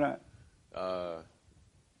 Why not?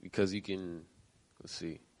 Because you can, let's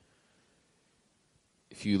see,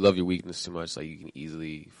 if you love your weakness too much, like you can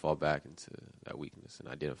easily fall back into that weakness and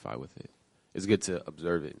identify with it. It's good to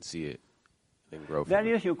observe it and see it and grow from That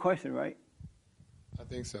it. is your question, right? I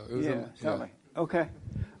think so. Certainly. Okay.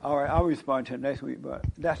 All right, I'll respond to it next week, but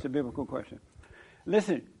that's the biblical question.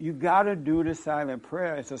 Listen, you got to do the silent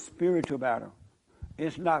prayer. It's a spiritual battle.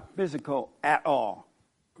 It's not physical at all,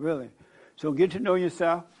 really. So get to know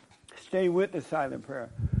yourself. Stay with the silent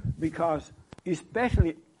prayer because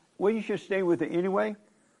especially, well, you should stay with it anyway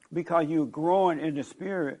because you're growing in the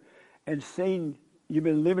spirit and Satan, you've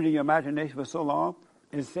been living in your imagination for so long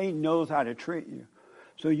and Satan knows how to trick you.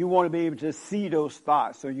 So you want to be able to see those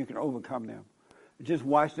thoughts so you can overcome them. Just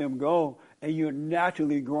watch them go, and you're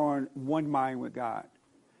naturally growing one mind with God.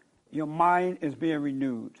 Your mind is being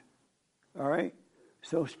renewed. All right?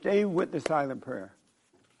 So stay with the silent prayer.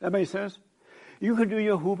 That makes sense? You can do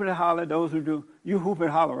your hoop and holler, those who do. You hoop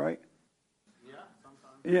and holler, right? Yeah,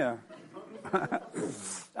 sometimes.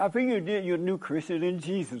 Yeah. I figure you did. You're a new Christian in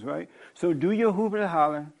Jesus, right? So do your hooping and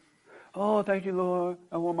hollering. Oh, thank you, Lord.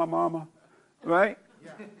 I want my mama, right?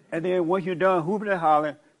 Yeah. And then once you're done hooping and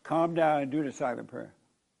hollering, calm down and do the silent prayer,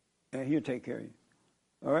 and He'll take care of you.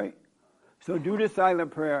 All right? So do the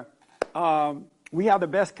silent prayer. We have the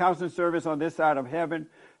best counseling service on this side of heaven.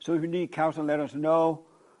 So if you need counseling, let us know.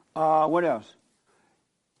 What else?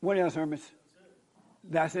 What else, Hermes?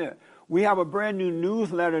 That's it. We have a brand new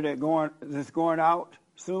newsletter that's going out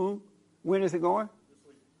soon. When is it going?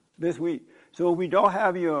 This week. So if we don't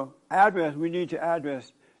have your address, we need your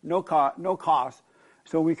address. No cost.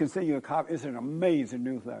 So we can send you a copy. It's an amazing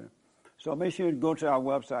newsletter. So make sure you go to our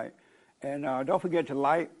website. And don't forget to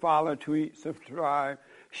like, follow, tweet, subscribe,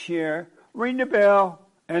 share, ring the bell,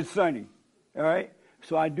 and Sunny. All right?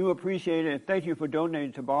 So I do appreciate it. And thank you for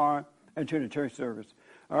donating to Barn and to the church service.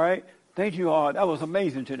 All right? Thank you all. That was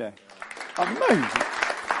amazing today. Amazing.